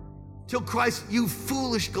 Till Christ, you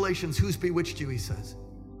foolish Galatians, who's bewitched you, he says.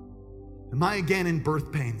 Am I again in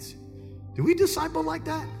birth pains? Do we disciple like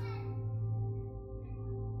that?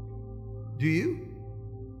 Do you?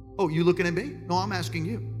 Oh, you looking at me? No, I'm asking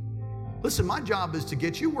you. Listen, my job is to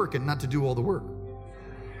get you working, not to do all the work.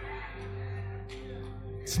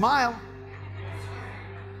 Smile.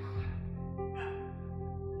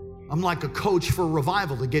 I'm like a coach for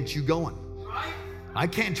revival to get you going. I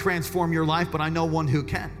can't transform your life, but I know one who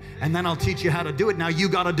can. And then I'll teach you how to do it. Now you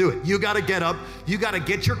got to do it. You got to get up. You got to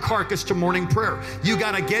get your carcass to morning prayer. You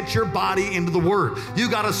got to get your body into the Word. You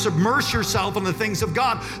got to submerge yourself in the things of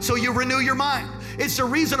God so you renew your mind. It's a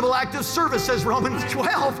reasonable act of service, says Romans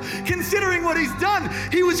 12. Considering what He's done,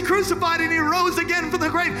 He was crucified and He rose again from the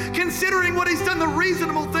grave. Considering what He's done, the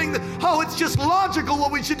reasonable thing that, it's just logical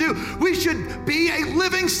what we should do. We should be a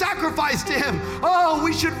living sacrifice to Him.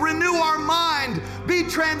 We should renew our mind. Be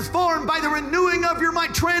transformed by the renewing of your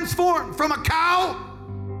mind. Transformed from a cow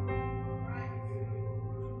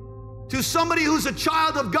to somebody who's a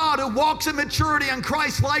child of God, who walks in maturity and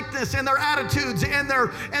Christ-likeness in their attitudes, in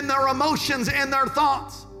their emotions, and their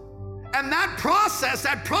thoughts. And that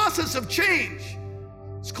process of change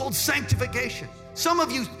is called sanctification. Some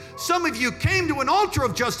of you came to an altar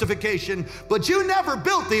of justification, but you never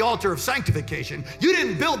built the altar of sanctification. You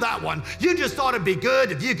didn't build that one. You just thought it'd be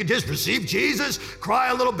good if you could just receive Jesus, cry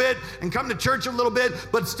a little bit, and come to church a little bit,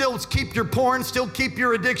 but still keep your porn, still keep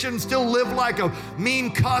your addiction, still live like a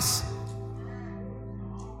mean cuss.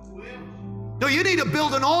 No, you need to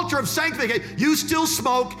build an altar of sanctification. You still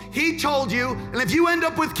smoke. He told you. And if you end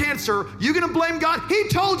up with cancer, you're going to blame God. He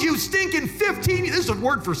told you stinking 15. This is a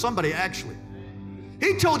word for somebody, actually.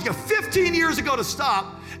 He told you 15 years ago to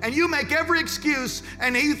stop, and you make every excuse,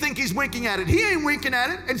 and you think He's winking at it. He ain't winking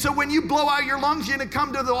at it. And so when you blow out your lungs, you're going to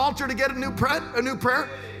come to the altar to get a new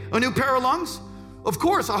pair of lungs? Of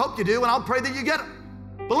course, I hope you do, and I'll pray that you get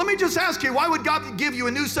them. But let me just ask you, why would God give you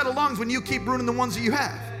a new set of lungs when you keep ruining the ones that you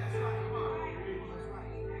have?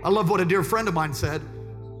 I love what a dear friend of mine said.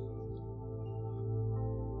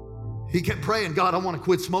 He kept praying, God, I want to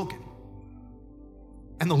quit smoking.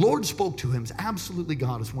 And the Lord spoke to him. Absolutely,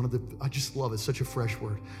 God is I just love it, such a fresh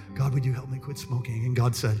word. God, would you help me quit smoking? And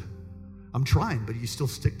God said, I'm trying, but you still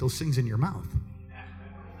stick those things in your mouth.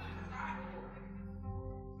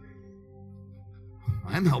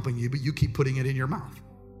 I'm helping you, but you keep putting it in your mouth.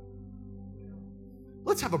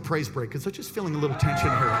 Let's have a praise break, because I'm just feeling a little tension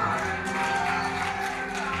here.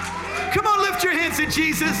 Come on, lift your hands at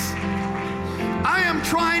Jesus. I am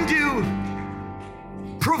trying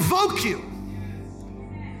to provoke you.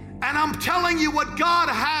 And I'm telling you, what God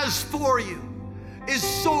has for you is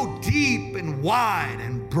so deep and wide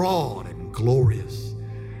and broad and glorious.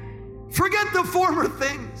 Forget the former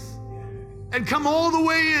things and come all the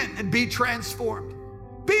way in and be transformed.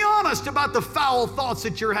 Be honest about the foul thoughts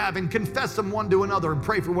that you're having. Confess them one to another and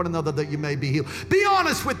pray for one another that you may be healed. Be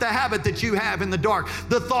honest with the habit that you have in the dark,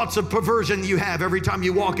 the thoughts of perversion you have every time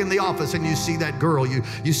you walk in the office and you see that girl,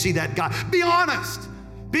 you see that guy. Be honest.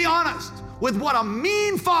 Be honest with what a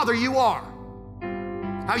mean father you are.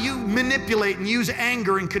 How you manipulate and use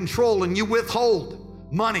anger and control, and you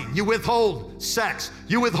withhold money, you withhold sex,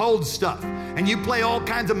 you withhold stuff, and you play all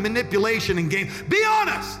kinds of manipulation and games. Be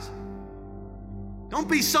honest. Don't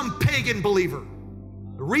be some pagan believer.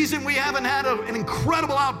 The reason we haven't had an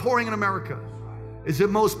incredible outpouring in America is that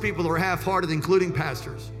most people are half-hearted, including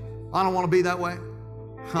pastors. I don't want to be that way.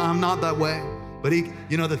 I'm not that way. But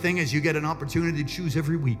the thing is, you get an opportunity to choose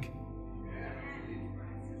every week.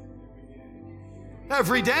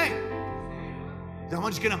 Every day. I'm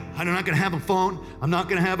not gonna have a phone. I'm not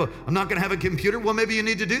gonna have a computer. Well, maybe you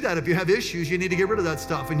need to do that. If you have issues, you need to get rid of that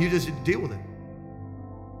stuff and you just deal with it.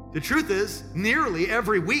 The truth is, nearly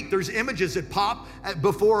every week there's images that pop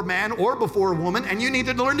before a man or before a woman, and you need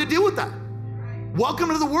to learn to deal with that. Welcome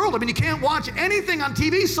to the world. I mean, you can't watch anything on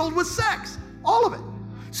TV sold with sex. All of it.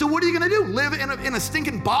 So what are you gonna do? Live in a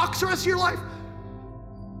stinking box the rest of your life?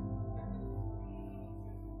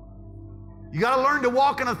 You gotta learn to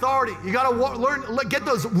walk in authority. You gotta learn, get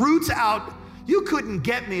those roots out. You couldn't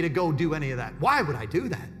get me to go do any of that. Why would I do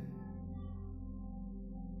that?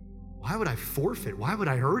 Why would I forfeit? Why would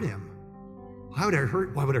I hurt him? Why would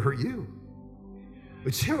I hurt you?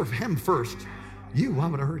 But serve him first. You, why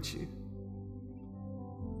would I hurt you?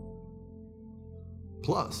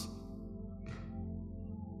 Plus,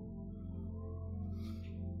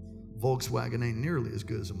 Volkswagen ain't nearly as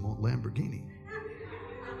good as a Lamborghini.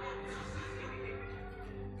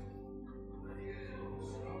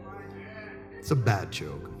 It's a bad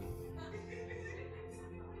joke.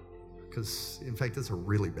 Because, in fact, it's a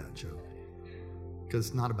really bad joke. Because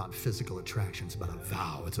it's not about physical attraction. It's about a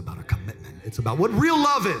vow. It's about a commitment. It's about what real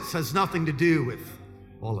love is. It has nothing to do with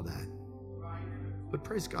all of that. But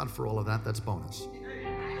praise God for all of that. That's bonus.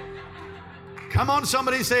 Come on,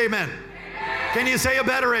 somebody say amen. Can you say a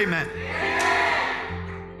better amen?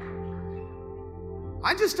 I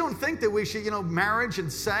I just don't think that we should, marriage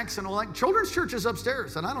and sex and all that. Children's church is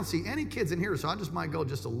upstairs, and I don't see any kids in here, so I just might go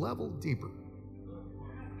just a level deeper.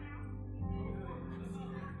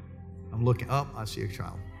 I'm looking up, I see a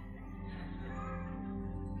child.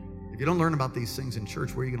 If you don't learn about these things in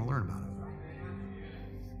church, where are you going to learn about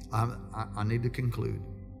it? I need to conclude.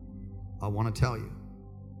 I want to tell you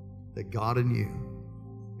that God in you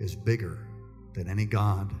is bigger than any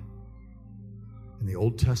God in the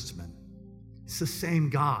Old Testament. It's the same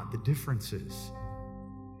God. The difference is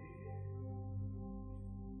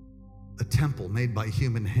a temple made by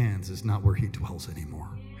human hands is not where he dwells anymore.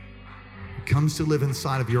 He comes to live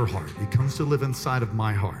inside of your heart. He comes to live inside of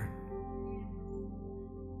my heart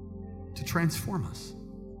to transform us.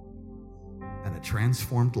 And a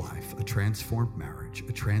transformed life, a transformed marriage,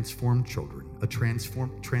 a transformed children, a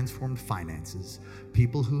transformed finances,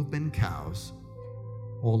 people who've been cows,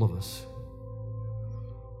 all of us,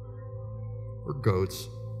 or goats,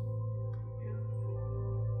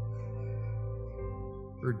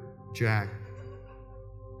 or Jack.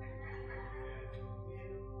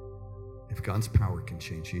 If God's power can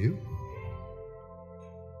change you,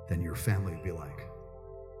 then your family will be like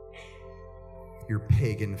your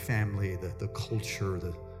pagan family, the culture,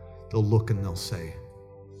 they'll look and they'll say,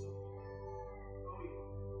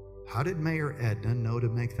 how did Mayor Edna know to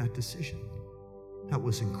make that decision? That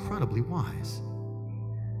was incredibly wise.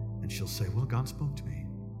 And she'll say, well, God spoke to me.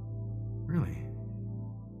 Really?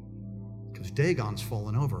 Because Dagon's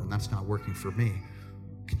fallen over and that's not working for me.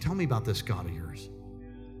 Tell me about this God of yours.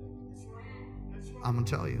 I'm going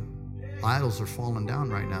to tell you, idols are falling down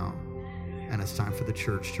right now, and it's time for the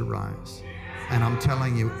church to rise. And I'm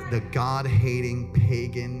telling you, the God-hating,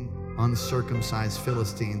 pagan, uncircumcised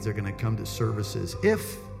Philistines are going to come to services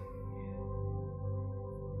if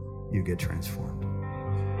you get transformed.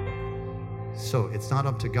 So it's not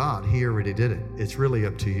up to God. He already did it. It's really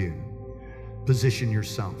up to you. Position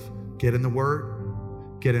yourself. Get in the Word.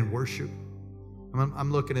 Get in worship.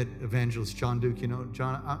 I'm looking at Evangelist John Duke.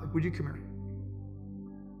 John, would you come here?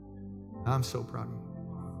 I'm so proud of you.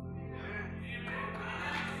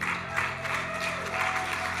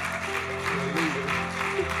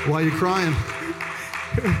 Why are you crying?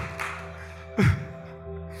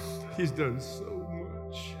 He's done so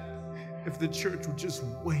much. If the church would just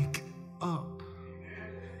wake up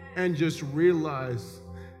and just realize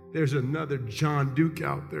there's another John Duke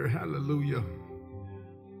out there. Hallelujah.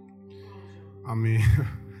 I mean,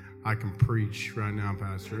 I can preach right now,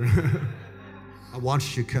 Pastor. I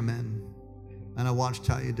watched you come in, and I watched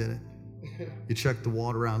how you did it. You checked the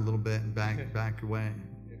water out a little bit and backed away,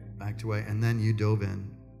 and then you dove in.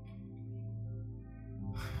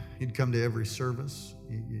 You'd come to every service.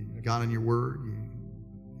 You got in your word.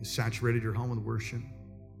 You saturated your home with worship.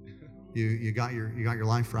 You got your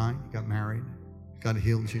life right. You got married. God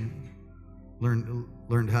healed you.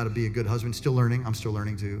 Learned how to be a good husband. Still learning. I'm still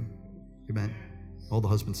learning too. Amen. All the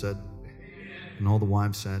husbands said, and all the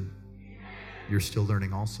wives said, you're still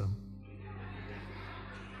learning also.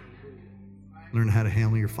 Learn how to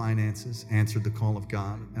handle your finances. Answered the call of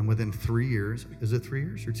God. And within 3 years, is it 3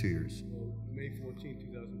 years or 2 years? May 14,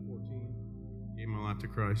 2014, gave my life to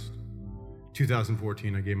Christ.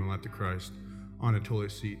 2014, I gave my life to Christ on a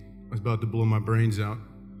toilet seat. I was about to blow my brains out.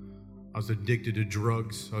 I was addicted to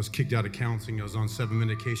drugs. I was kicked out of counseling. I was on 7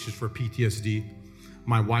 medications for PTSD.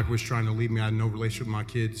 My wife was trying to leave me. I had no relationship with my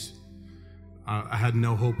kids. I had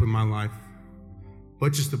no hope in my life.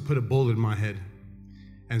 But just to put a bullet in my head.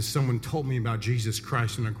 And someone told me about Jesus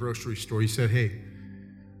Christ in a grocery store. He said, hey,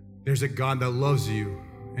 there's a God that loves you,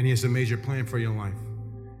 and he has a major plan for your life.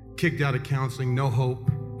 Kicked out of counseling, no hope.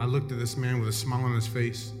 I looked at this man with a smile on his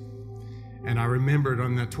face. And I remembered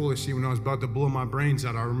on that toilet seat when I was about to blow my brains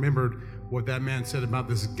out, I remembered what that man said about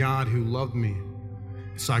this God who loved me.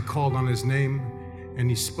 So I called on his name, and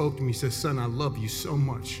he spoke to me. He said, son, I love you so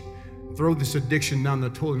much. Throw this addiction down the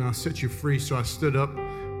toilet, and I'll set you free. So I stood up,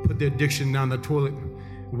 put the addiction down the toilet.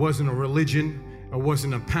 It wasn't a religion. It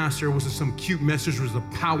wasn't a pastor. It wasn't some cute message. It was the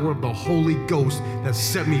power of the Holy Ghost that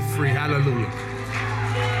set me free. Hallelujah.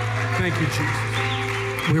 Thank you, Jesus.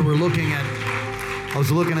 I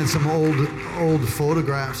was looking at some old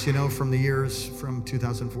photographs, from the years from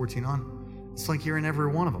 2014 on. It's like you're in every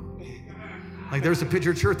one of them. Like there's a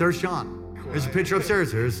picture of church, there's John. There's a picture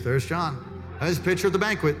upstairs, there's John. There's a picture of the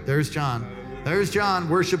banquet, there's John. There's John,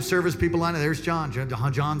 worship service, people lining up, there's John.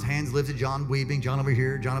 John's hands lifted, John weeping, John over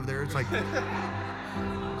here, John over there. It's like... That's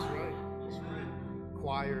right.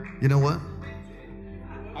 Choir. You know what?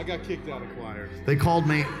 I got kicked out of choir. They called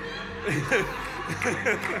me...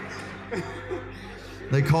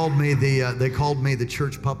 They called me the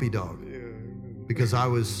church puppy dog because I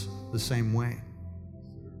was the same way.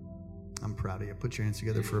 I'm proud of you. Put your hands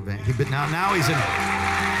together for evangelism. But now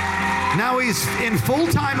he's in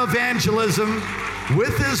full-time evangelism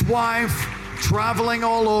with his wife, traveling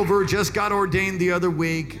all over. Just got ordained the other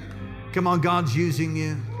week. Come on, God's using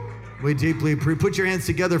you. We deeply appreciate. Put your hands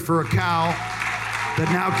together for a cow that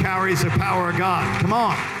now carries the power of God. Come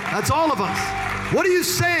on, that's all of us. What are you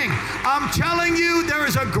saying? I'm telling you, there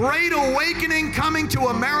is a great awakening coming to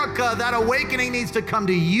America. That awakening needs to come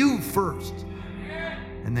to you first.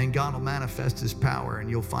 And then God will manifest his power, and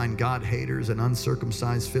you'll find God haters and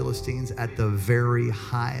uncircumcised Philistines at the very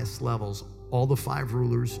highest levels. All the five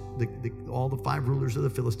rulers, all the five rulers of the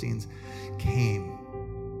Philistines came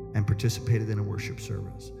and participated in a worship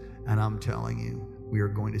service. And I'm telling you, we are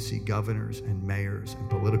going to see governors and mayors and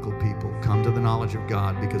political people come to the knowledge of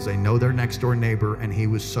God because they know their next door neighbor, and he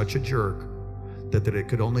was such a jerk that it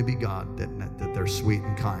could only be God, that they're sweet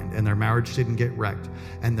and kind, and their marriage didn't get wrecked,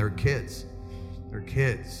 and their kids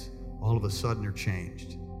all of a sudden are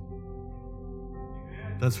changed.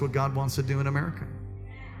 That's what God wants to do in America.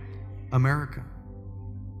 America,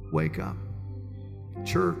 wake up.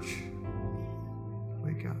 Church,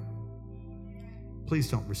 wake up. Please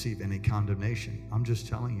don't receive any condemnation. I'm just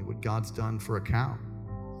telling you what God's done for a cow.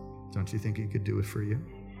 Don't you think he could do it for you?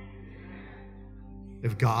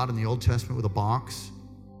 If God in the Old Testament with a box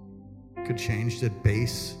could change the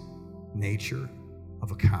base nature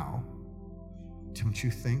of a cow, don't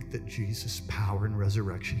you think that Jesus' power and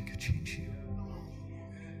resurrection could change you?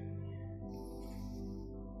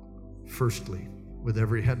 Firstly, with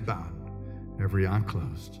every head bowed, every eye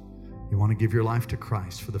closed, you want to give your life to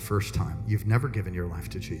Christ for the first time. You've never given your life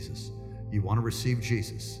to Jesus. You want to receive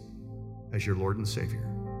Jesus as your Lord and Savior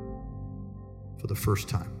for the first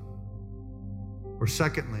time. Or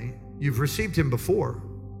secondly, you've received him before,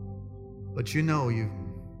 but you know you've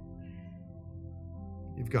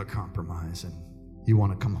got compromise and you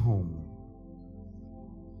want to come home.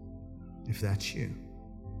 If that's you,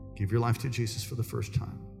 give your life to Jesus for the first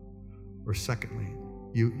time. Or secondly,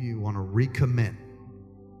 you want to recommit.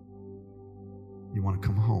 You want to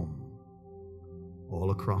come home.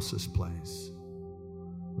 All across this place,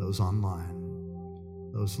 those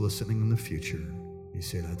online, those listening in the future, you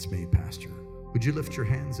say, that's me, Pastor. Would you lift your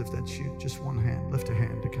hands if that's you? Just one hand. Lift a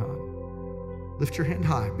hand to God. Lift your hand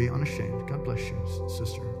high. Be unashamed. God bless you,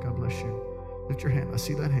 sister. God bless you. Lift your hand. I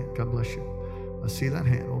see that hand. God bless you. I see that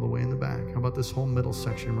hand all the way in the back. How about this whole middle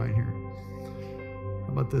section right here?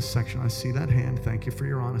 How about this section? I see that hand. Thank you for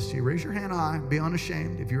your honesty. Raise your hand high. Be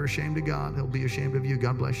unashamed. If you're ashamed of God, he'll be ashamed of you.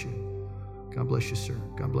 God bless you. God bless you, sir.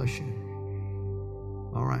 God bless you.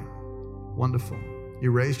 All right. Wonderful.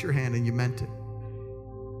 You raised your hand and you meant it.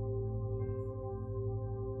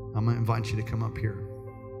 I'm going to invite you to come up here.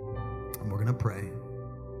 And we're going to pray.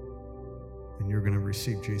 And you're going to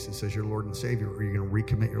receive Jesus as your Lord and Savior, or you're going to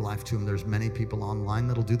recommit your life to him. There's many people online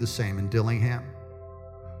that'll do the same in Dillingham,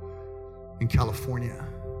 in California,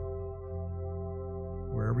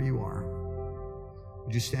 wherever you are.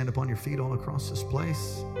 Would you stand up on your feet all across this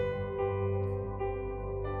place?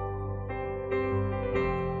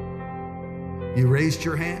 You raised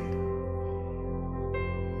your hand,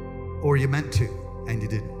 or you meant to, and you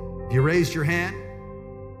didn't. You raised your hand,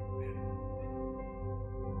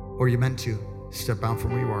 or you meant to. Step out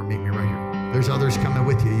from where you are. Meet me right here. There's others coming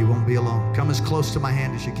with you. You won't be alone. Come as close to my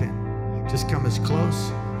hand as you can. Just come as close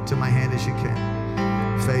to my hand as you can.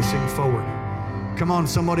 Facing forward. Come on,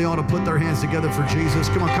 somebody ought to put their hands together for Jesus.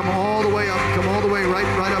 Come on, come all the way up. Come all the way right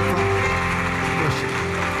up front. Bless you.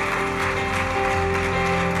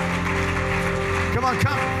 Come on,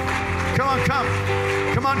 come. Come on, come.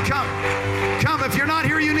 Come on, come. Come. If you're not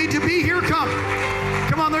here, you need to be here. Come.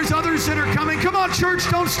 Come on, there's others that are coming. Come on, church,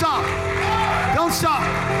 don't stop. Don't stop.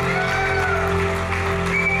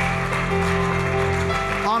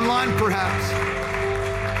 Online, perhaps.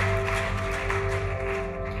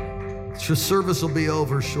 The service will be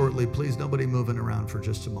over shortly. Please, nobody moving around for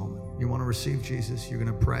just a moment. You want to receive Jesus, you're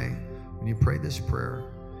going to pray. When you pray this prayer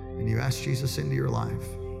and you ask Jesus into your life,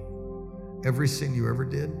 every sin you ever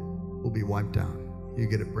did will be wiped out. You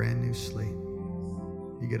get a brand new slate.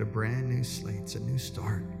 You get a brand new slate. It's a new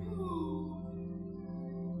start.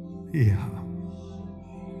 Yeah.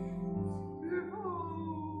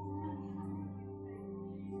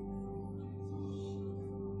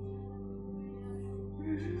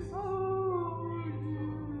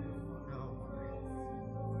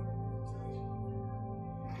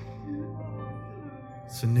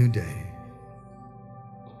 It's a new day.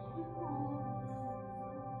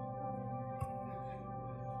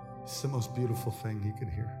 It's the most beautiful thing you could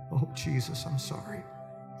hear. Oh, Jesus, I'm sorry.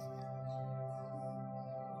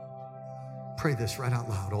 Pray this right out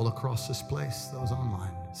loud all across this place, those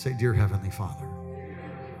online. Say, dear Heavenly Father,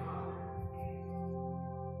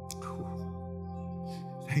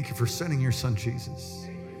 thank you for sending your son Jesus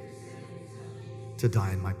to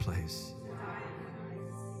die in my place,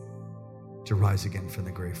 to rise again from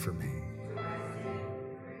the grave for me.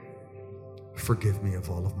 Forgive me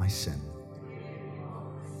of all of my sin.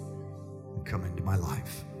 And come into my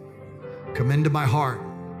life. Come into my heart.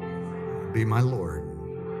 Be my Lord.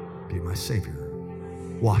 Be my Savior.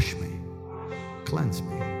 Wash me. Cleanse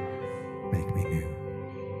me. Make me new.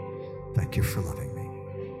 Thank you for loving me.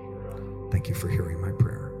 Thank you for hearing my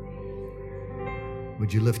prayer.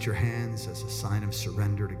 Would you lift your hands as a sign of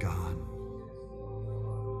surrender to God?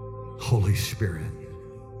 Holy Spirit.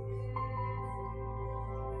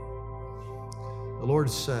 The Lord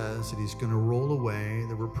says that he's going to roll away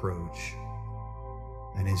the reproach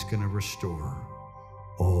and he's going to restore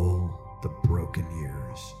all the broken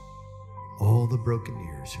years. All the broken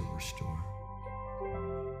years he'll restore.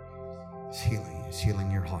 He's healing. He's healing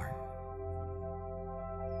your heart.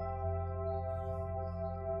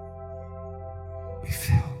 Be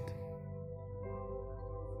filled.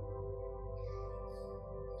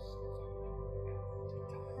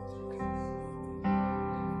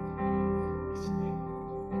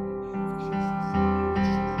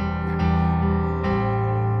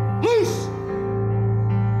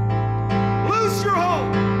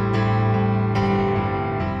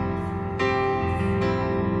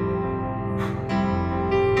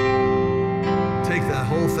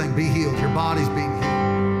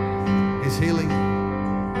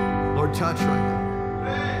 Touch right now.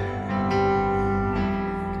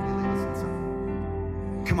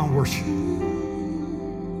 Come on, worship.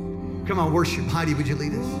 Come on, worship. Heidi, would you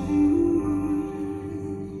lead us?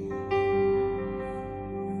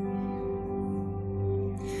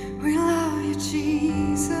 We love you,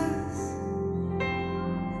 Jesus.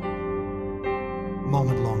 A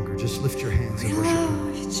moment longer. Just lift your hands and worship. We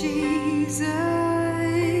love you, Jesus.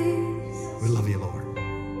 We love you, Lord.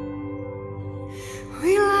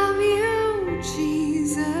 We love you,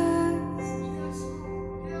 Jesus.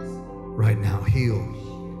 Right now, heal.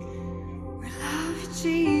 We love you,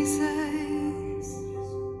 Jesus.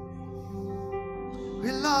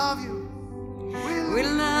 We love you. We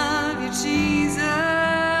love you, Jesus.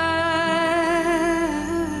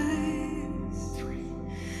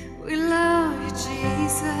 We love you,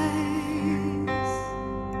 Jesus.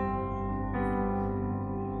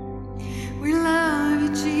 We love you,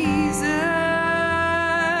 Jesus.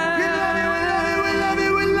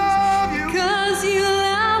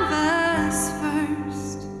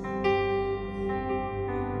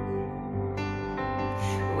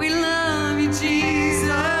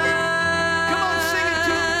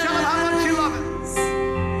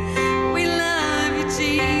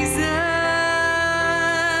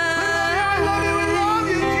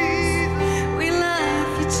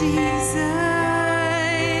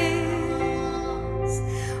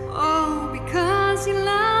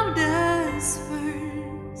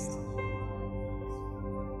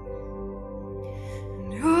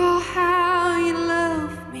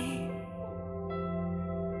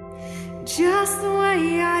 Just the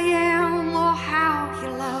way I am, oh how he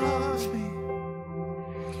loves me.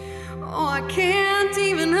 Oh, I can't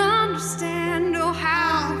even understand, oh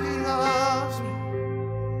how he loves me.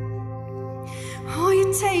 Oh,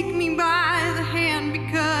 you take me by the hand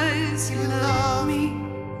because you love me.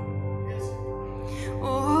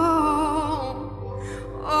 Oh,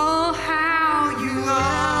 how you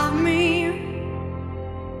love me.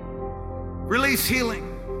 Release healing.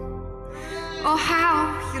 Oh,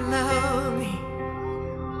 how you love me.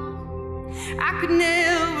 I could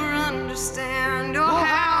never understand, oh,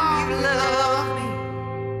 how you love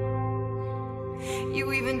me.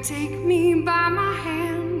 You even take me by my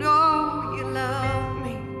hand, oh, you love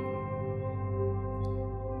me.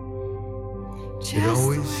 It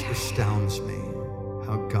always astounds me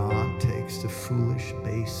how God takes the foolish,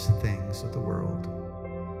 base things of the world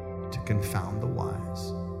to confound the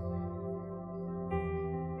wise.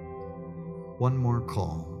 One more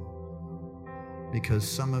call, because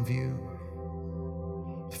some of you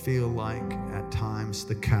feel like at times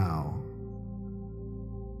the cow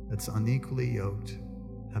that's unequally yoked,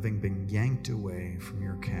 having been yanked away from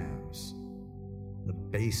your calves. The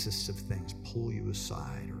basis of things pull you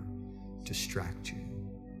aside or distract you.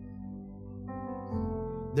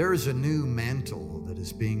 There is a new mantle that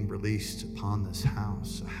is being released upon this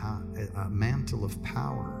house, a mantle of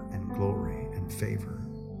power and glory and favor.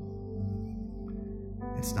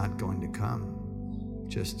 It's not going to come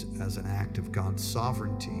just as an act of God's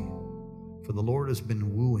sovereignty, for the Lord has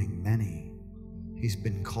been wooing many. He's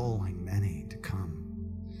been calling many to come,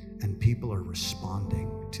 and people are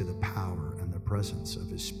responding to the power and the presence of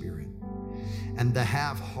His Spirit. And the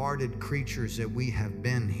half-hearted creatures that we have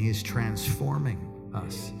been, He is transforming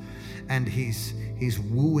us, and He's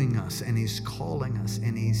wooing us, and He's calling us,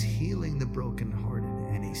 and He's healing the brokenhearted,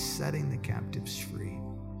 and He's setting the captives free.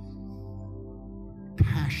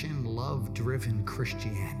 Passion, love-driven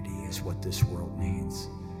Christianity is what this world needs,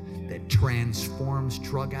 that transforms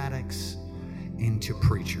drug addicts into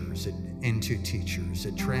preachers and into teachers.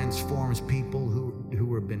 It transforms people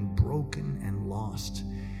who have been broken and lost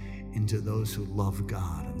into those who love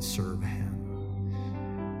God and serve Him.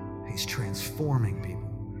 He's transforming people.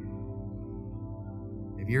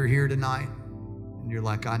 If you're here tonight and you're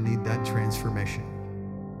like, I need that transformation,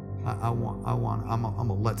 I'm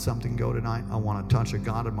gonna let something go tonight. I want to touch a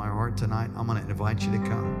God in my heart tonight. I'm gonna invite you to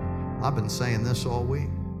come. I've been saying this all week.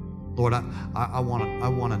 Lord, I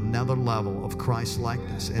want another level of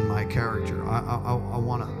Christ-likeness in my character. I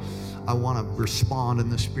want to respond in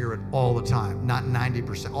the Spirit all the time, not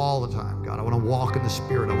 90%, all the time. God, I want to walk in the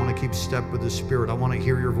Spirit. I want to keep step with the Spirit. I want to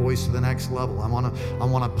hear your voice to the next level. I want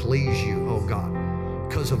to please you, oh God,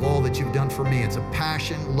 because of all that you've done for me. It's a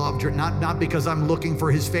passion, love, not because I'm looking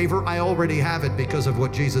for His favor. I already have it because of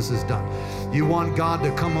what Jesus has done. You want God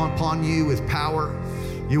to come upon you with power.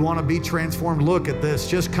 You want to be transformed. Look at this.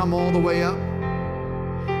 Just come all the way up.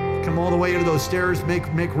 Come all the way into those stairs.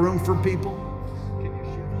 Make room for people.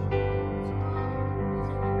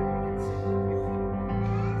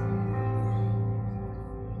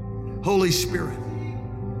 Holy Spirit,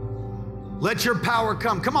 let your power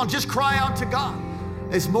come. Come on, just cry out to God.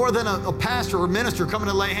 It's more than a pastor or minister coming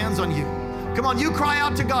to lay hands on you. Come on, you cry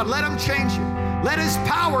out to God. Let Him change you. Let His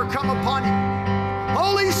power come upon you.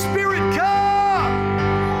 Holy Spirit, come.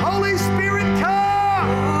 Holy Spirit, come.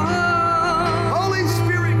 Holy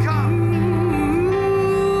Spirit, come.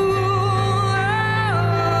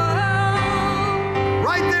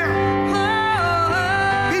 Right there.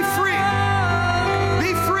 Be free.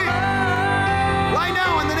 Be free. Right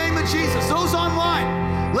now, in the name of Jesus. Those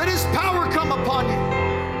online, let His power come upon you.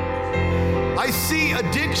 I see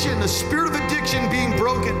addiction, the spirit of addiction being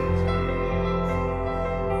broken.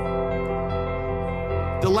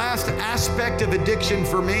 The last aspect of addiction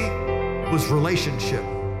for me was relationship.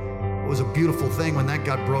 It was a beautiful thing when that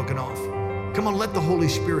got broken off. Come on, let the Holy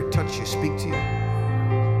Spirit touch you, speak to you.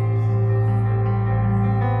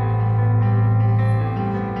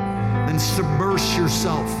 And submerge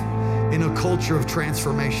yourself in a culture of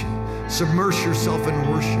transformation. Submerge yourself in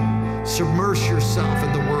worship. Submerge yourself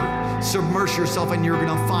in the Word. Submerge yourself, and you're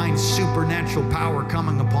going to find supernatural power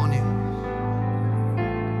coming upon you.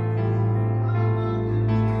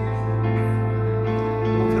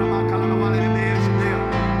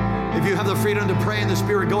 If you have the freedom to pray in the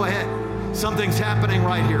Spirit, go ahead. Something's happening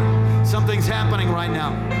right here. Something's happening right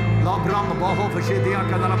now.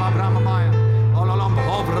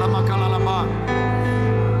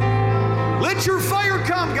 Let your fire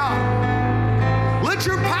come, God. Let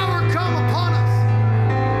your power come upon us.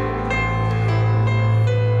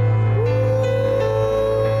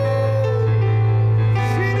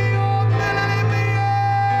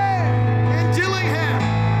 In Dillingham,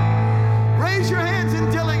 raise your hands in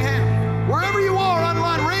Dillingham. Wherever you are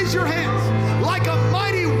online, raise your hands like a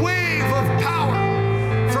mighty wave of power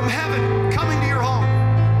from heaven coming to your home.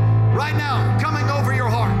 Right now, coming over your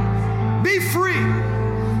heart. Be free.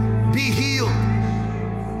 Be healed.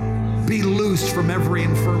 Be loosed from every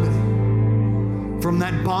infirmity, from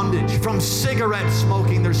that bondage, from cigarette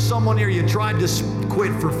smoking. There's someone here, you tried to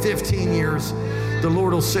quit for 15 years. The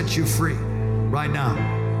Lord will set you free right now.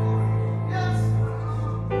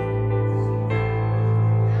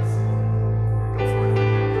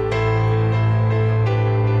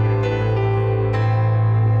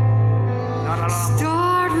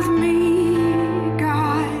 Start with me,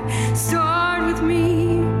 God. Start with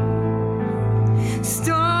me.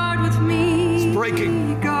 Start with me. It's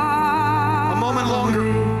breaking. God. A moment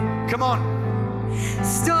longer. Come on.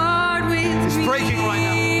 Start with me. It's breaking right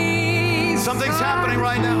now. Something's happening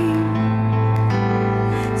right now.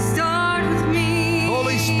 Start with me.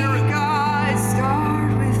 Holy Spirit. God,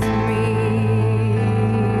 start with me.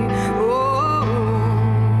 Oh.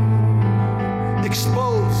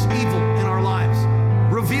 Expose evil in our lives.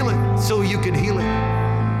 Reveal it so you can heal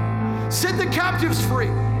it. Set the captives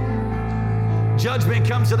free. Judgment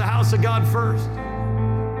comes to the house of God first.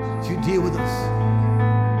 You deal with us.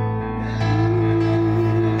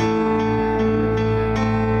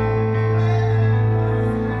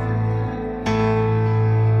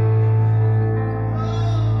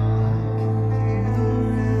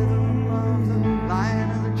 Lion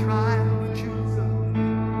of the tribe of Judah.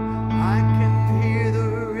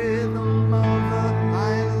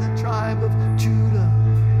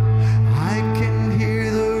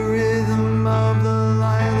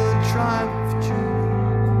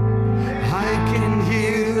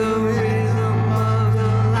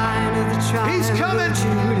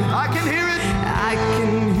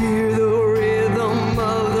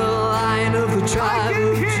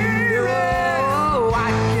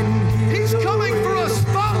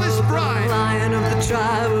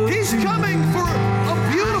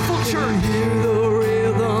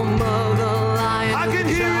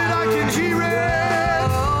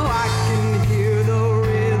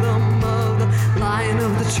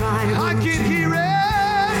 tribe I of can Judah. hear it.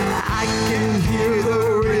 I can hear the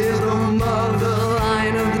rhythm of the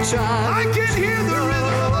Lion of the tribe. I can hear the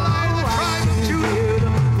rhythm of the Lion of the tribe of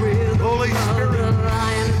Judah. Holy Spirit,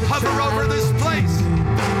 hover over this place.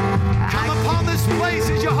 Come upon this place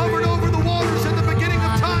as you hovered over the waters in the beginning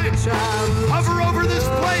of time. Hover over this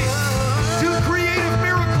place. Do creative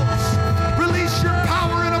miracles. Release your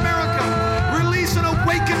power in America. Release an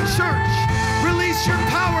awakened church. Release your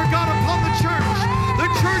power, God, upon the church. The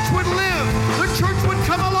church would live. The church would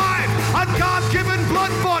come alive. A God-given,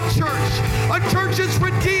 blood-bought church. A church that's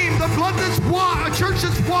redeemed. The blood that's washed. A church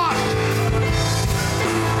that's washed.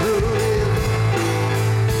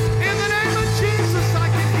 In the name of Jesus, I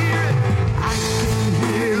can hear it. I can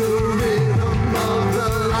hear the rhythm of the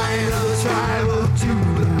Lion of the tribe of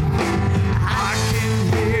Judah. I can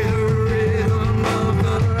hear the Rhythm of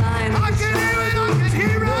the Lion of I the can hear it. I tribe can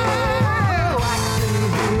hear it. Oh, I can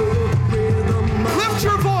hear the rhythm of Lift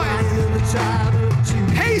your voice. the Lion of the tribe of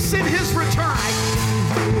Judah. Hasten his return.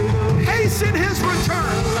 Hasten his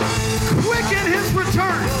return. Quicken his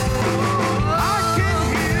return. I can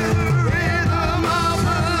hear the rhythm of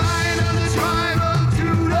the Lion of the tribe of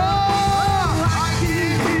Judah. I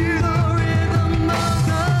can hear the Rhythm of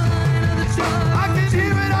the Lion of the tribe. I can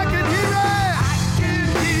hear it. I can hear it. I can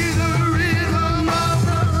hear the rhythm of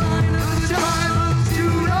the Lion of the tribe of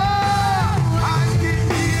Judah. I can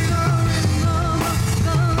hear the rhythm of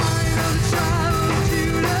the Lion of the tribe of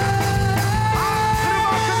Judah.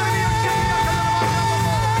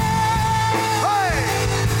 Hey!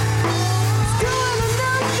 Doing a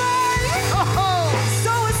new thing. Oh!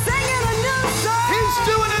 So we're singing a new song. He's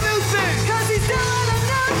doing a new thing. 'Cause he's doing a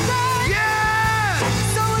new thing. Yes!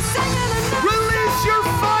 So we're singing a new Release your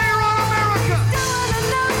fire on America. doing a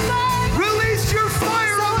new thing. Release your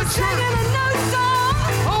fire on the Singing church. a new song.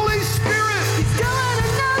 Holy Spirit, He's doing a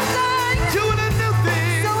new thing. doing a new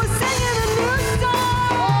thing. So we're singing a new song.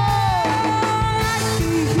 I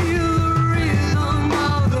can hear the rhythm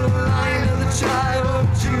of the Lion of the tribe of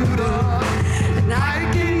Judah. And I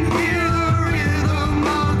can hear the rhythm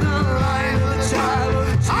of the Lion of the tribe of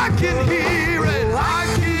Judah. I can hear it. I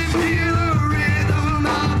can hear the rhythm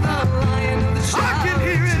of the Lion of the I tribe can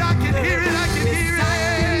hear it. I can hear it. I can hear it.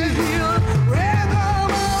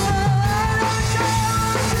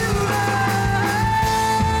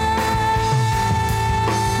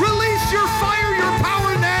 Release your fire, your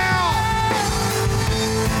power now.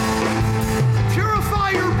 Purify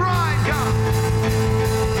your bride, God.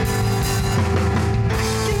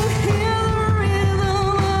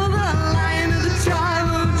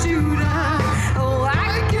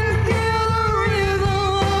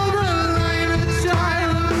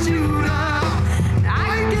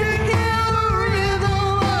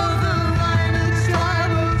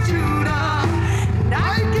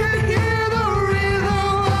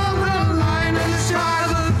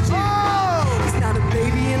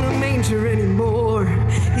 Anymore.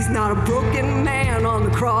 He's not a broken man on the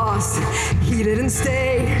cross. He didn't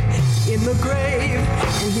stay in the grave,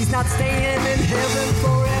 and he's not staying in heaven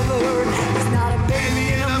forever. He's not a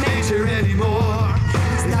baby in a manger anymore.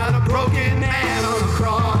 He's not a broken man on the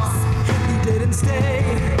cross. He didn't stay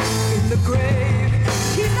in the grave.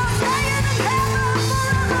 He's not staying in heaven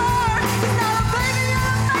forever. He's not a baby in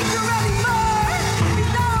a manger anymore.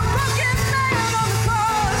 He's not a broken man on the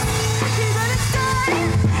cross. He didn't stay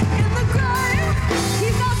in the grave.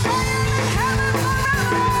 He's not staying in heaven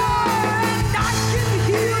forever. And I can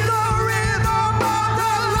hear the rhythm of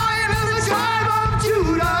the Lion of the tribe of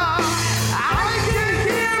Judah. I can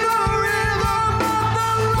hear the rhythm of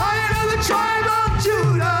the Lion of the tribe of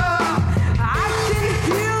Judah. I can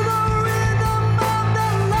hear the rhythm of the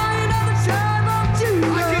Lion of the tribe of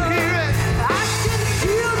Judah. I can hear it. I can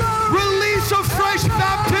hear the Release a fresh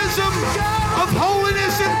baptism of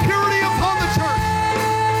holiness and purity upon the church.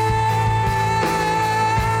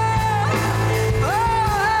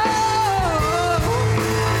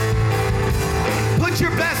 Put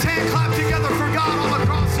your best hand clap together for God all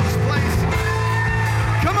across this place.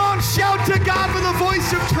 Come on, shout to God with a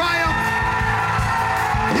voice of triumph.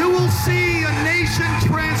 You will see a nation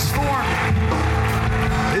transformed.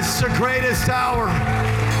 It's the greatest hour.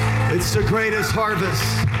 It's the greatest harvest.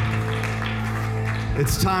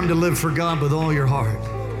 It's time to live for God with all your heart.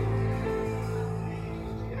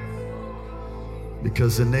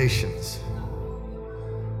 Because the nations,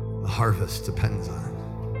 the harvest depends on it.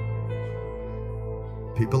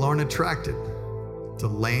 People aren't attracted to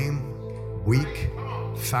lame, weak,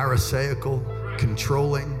 pharisaical,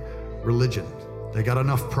 controlling religion. They got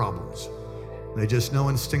enough problems. They just know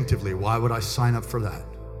instinctively, why would I sign up for that?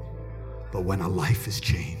 But when a life is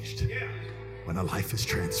changed, when a life is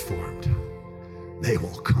transformed, They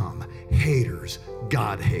will come. Haters,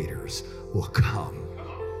 God haters, will come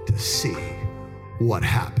to see what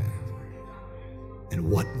happened and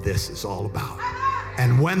what this is all about.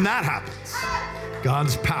 And when that happens,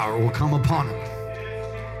 God's power will come upon it.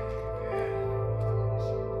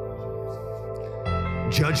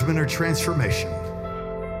 Judgment or transformation?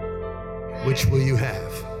 Which will you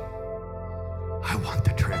have? I want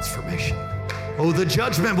the transformation. Oh, the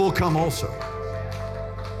judgment will come also.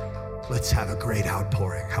 Let's have a great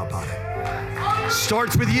outpouring. How about it?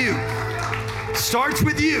 Starts with you. Starts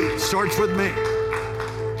with you. Starts with me.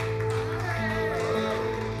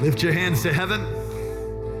 Lift your hands to heaven.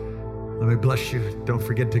 Let me bless you. Don't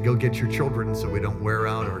forget to go get your children so we don't wear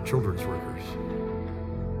out our children's workers.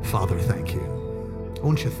 Father, thank you.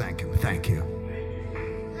 Won't you thank him? Thank you.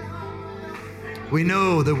 We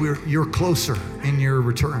know that you're closer in your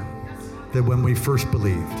return than when we first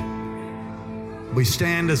believed. We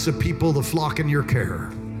stand as a people, the flock in your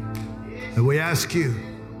care, and we ask you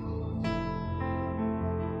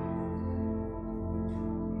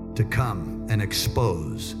to come and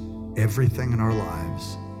expose everything in our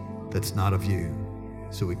lives that's not of you,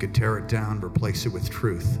 so we could tear it down, replace it with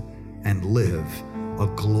truth, and live a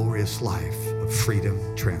glorious life of freedom,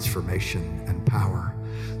 transformation, and power,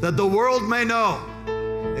 that the world may know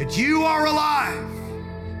that you are alive,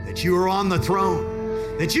 that you are on the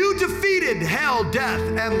throne, that you defeated hell, death,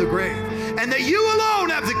 and the grave, and that you alone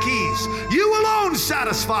have the keys. You alone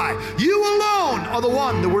satisfy. You alone are the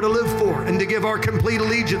one that we're to live for and to give our complete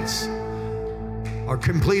allegiance. Our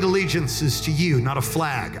complete allegiance is to you, not a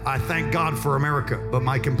flag. I thank God for America, but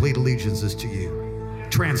my complete allegiance is to you.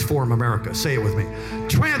 Transform America. Say it with me.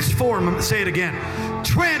 Transform, say it again.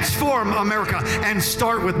 Transform America and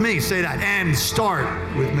start with me. Say that. And start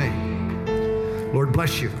with me. Lord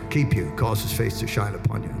bless you, keep you, cause his face to shine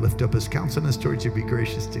upon you. Lift up his countenance towards you, be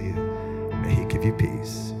gracious to you. May he give you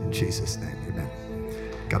peace. In Jesus' name, amen.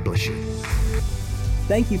 God bless you.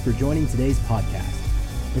 Thank you for joining today's podcast.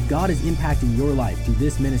 If God is impacting your life through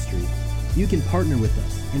this ministry, you can partner with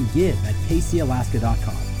us and give at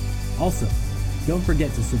kcalaska.com. Also, don't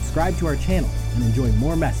forget to subscribe to our channel and enjoy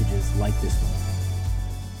more messages like this one.